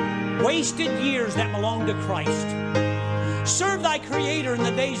 Wasted years that belong to Christ. Serve thy Creator in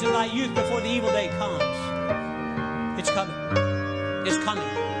the days of thy youth before the evil day comes. It's coming. It's coming.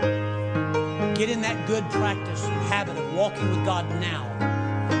 Get in that good practice, habit of walking with God now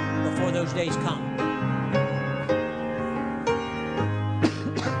before those days come.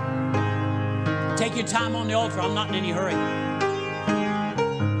 Take your time on the altar. I'm not in any hurry.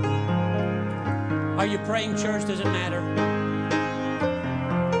 Are you praying, church? Does it matter?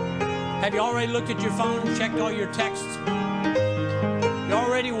 Have you already looked at your phone, checked all your texts? You're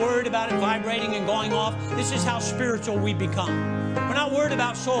already worried about it vibrating and going off? This is how spiritual we become. We're not worried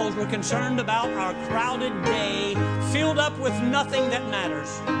about souls. We're concerned about our crowded day filled up with nothing that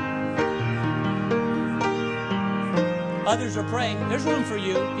matters. Others are praying. There's room for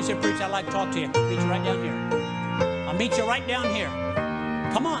you. He said, preach, I'd like to talk to you. Meet you right down here. I'll meet you right down here.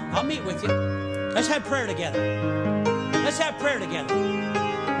 Come on, I'll meet with you. Let's have prayer together. Let's have prayer together.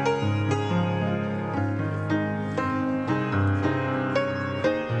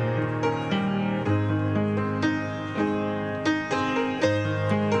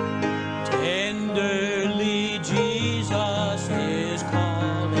 Tenderly Jesus is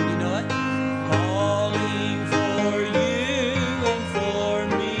calling. You know it? Calling for you and for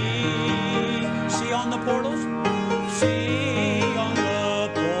me. See on the portals? See on the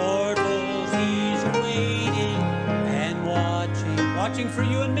portals. He's waiting and watching. Watching for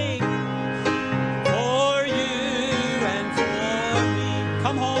you and me. For you and for me.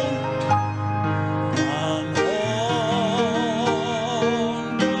 Come home. Come home.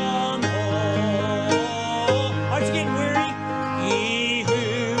 Come home. Aren't you getting weary? Ye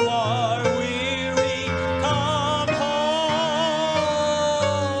who are weary, come home.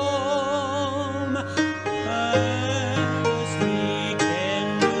 As he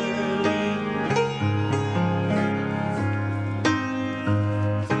tenderly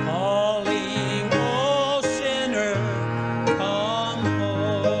calling, oh sinner, come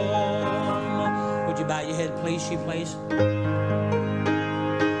home. Would you bow your head, please? She plays.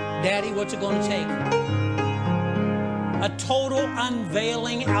 Daddy, what's it going to take? A total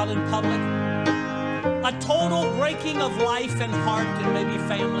unveiling out in public. A total breaking of life and heart and maybe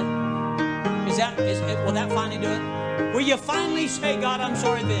family. Will that finally do it? Will you finally say, God, I'm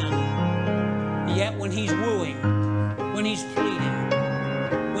sorry then? Yet when he's wooing, when he's pleading,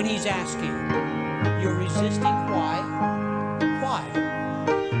 when he's asking, you're resisting. Why? Why?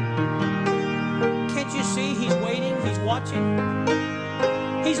 Can't you see he's waiting? He's watching.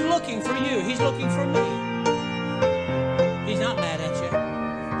 He's looking for you. He's looking for me. He's not mad at you.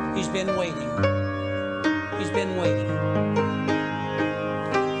 He's been waiting. He's been waiting.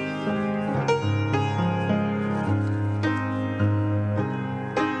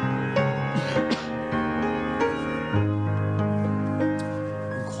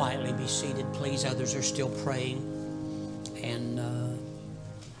 Quietly be seated, please. Others are still praying. And I'd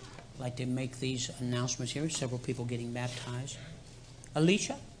like to make these announcements here. Several people getting baptized.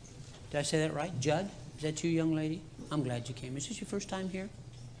 Alicia, did I say that right? Judd, is that you, young lady? I'm glad you came. Is this your first time here?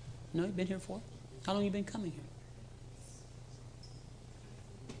 No, you've been here before? How long have you been coming here?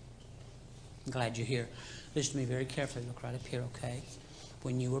 I'm glad you're here. Listen to me very carefully. Look right up here, okay?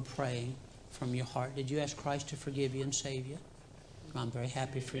 When you were praying from your heart, did you ask Christ to forgive you and save you? I'm very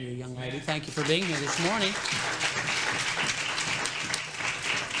happy for you, young lady. Thank you for being here this morning.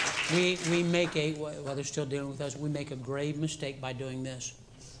 We make well, they're still dealing with us, we make a grave mistake by doing this.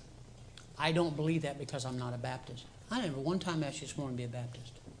 I don't believe that because I'm not a Baptist. I never one time asked you this morning to be a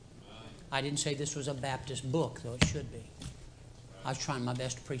Baptist. I didn't say this was a Baptist book, though it should be. I was trying my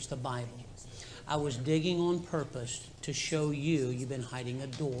best to preach the Bible. I was digging on purpose to show you've been hiding a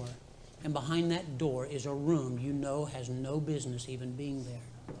door. And behind that door is a room you know has no business even being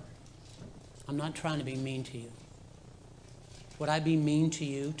there. I'm not trying to be mean to you. Would I be mean to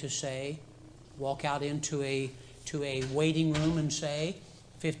you to say, walk out into a waiting room and say,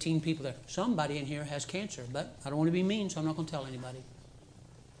 15 people there, somebody in here has cancer, but I don't want to be mean, so I'm not going to tell anybody.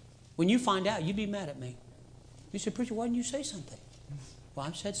 When you find out, you'd be mad at me. You say, preacher, why didn't you say something? Well,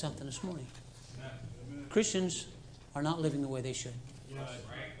 I've said something this morning. Christians are not living the way they should.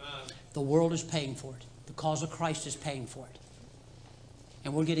 The world is paying for it. The cause of Christ is paying for it.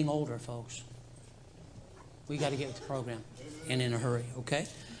 And we're getting older, folks. We got to get with the program and in a hurry, okay?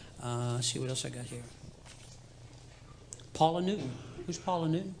 Let's see what else I got here. Paula Newton. Who's Paula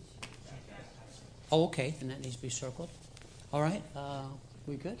Newton? Oh, okay. And that needs to be circled. All right.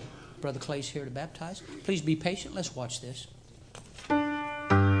 We good? Brother Clay's here to baptize. Please be patient. Let's watch this.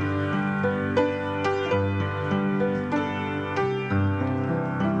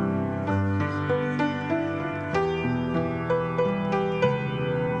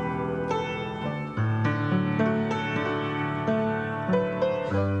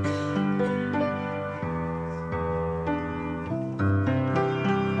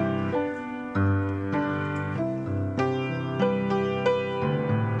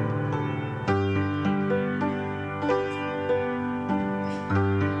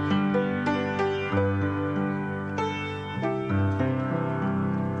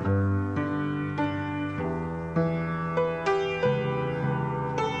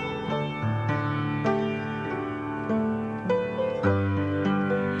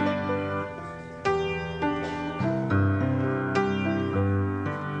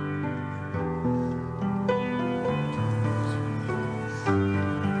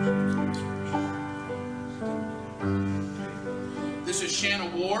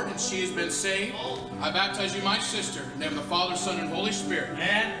 And she has been saved. I baptize you, my sister, in the name of the Father, Son, and Holy Spirit.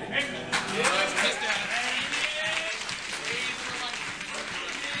 Amen.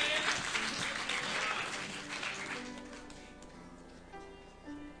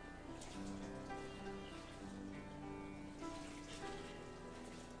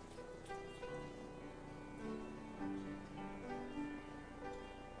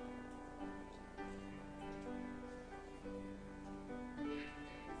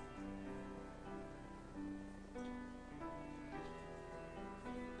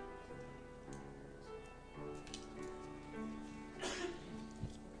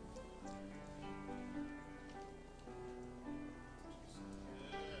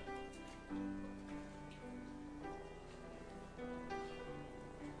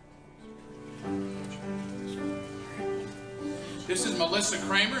 This is Melissa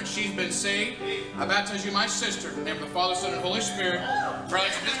Kramer, and she's been saved. I baptize you, my sister, in the name of the Father, Son, and Holy Spirit.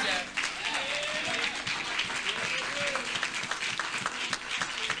 Brothers and sisters.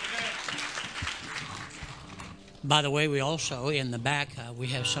 By the way, we also in the back we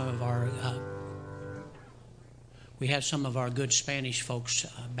have some of our good Spanish folks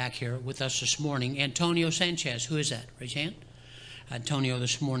back here with us this morning. Antonio Sanchez, who is that? Raise your hand. Antonio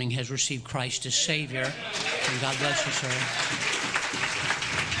this morning has received Christ as Savior. And God bless you, sir.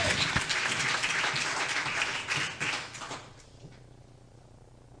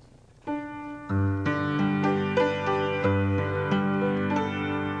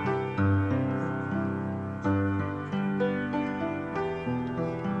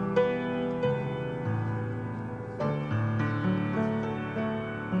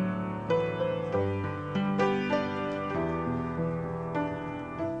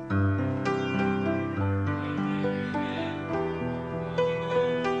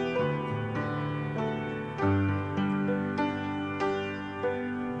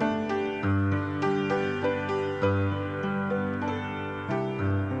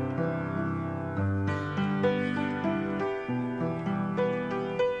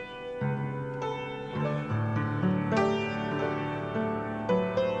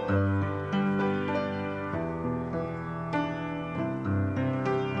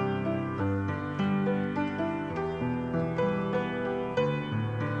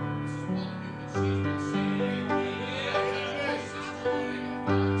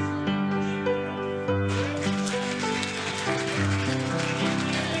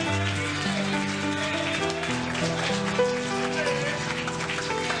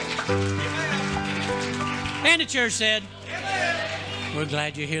 And the church said, we're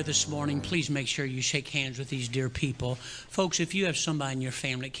glad you're here this morning. Please make sure you shake hands with these dear people. Folks, if you have somebody in your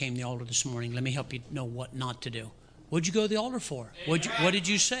family that came to the altar this morning, let me help you know what not to do. What'd you go to the altar for? What did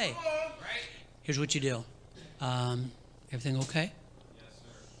you say? Here's what you do. Everything okay?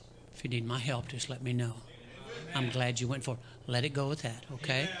 If you need my help, just let me know. I'm glad you went for it. Let it go with that,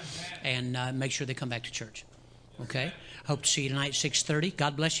 okay? And make sure they come back to church, okay? Hope to see you tonight at 6:30.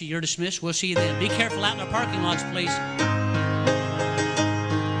 God bless you. You're dismissed. We'll see you then. Be careful out in our parking lots, please.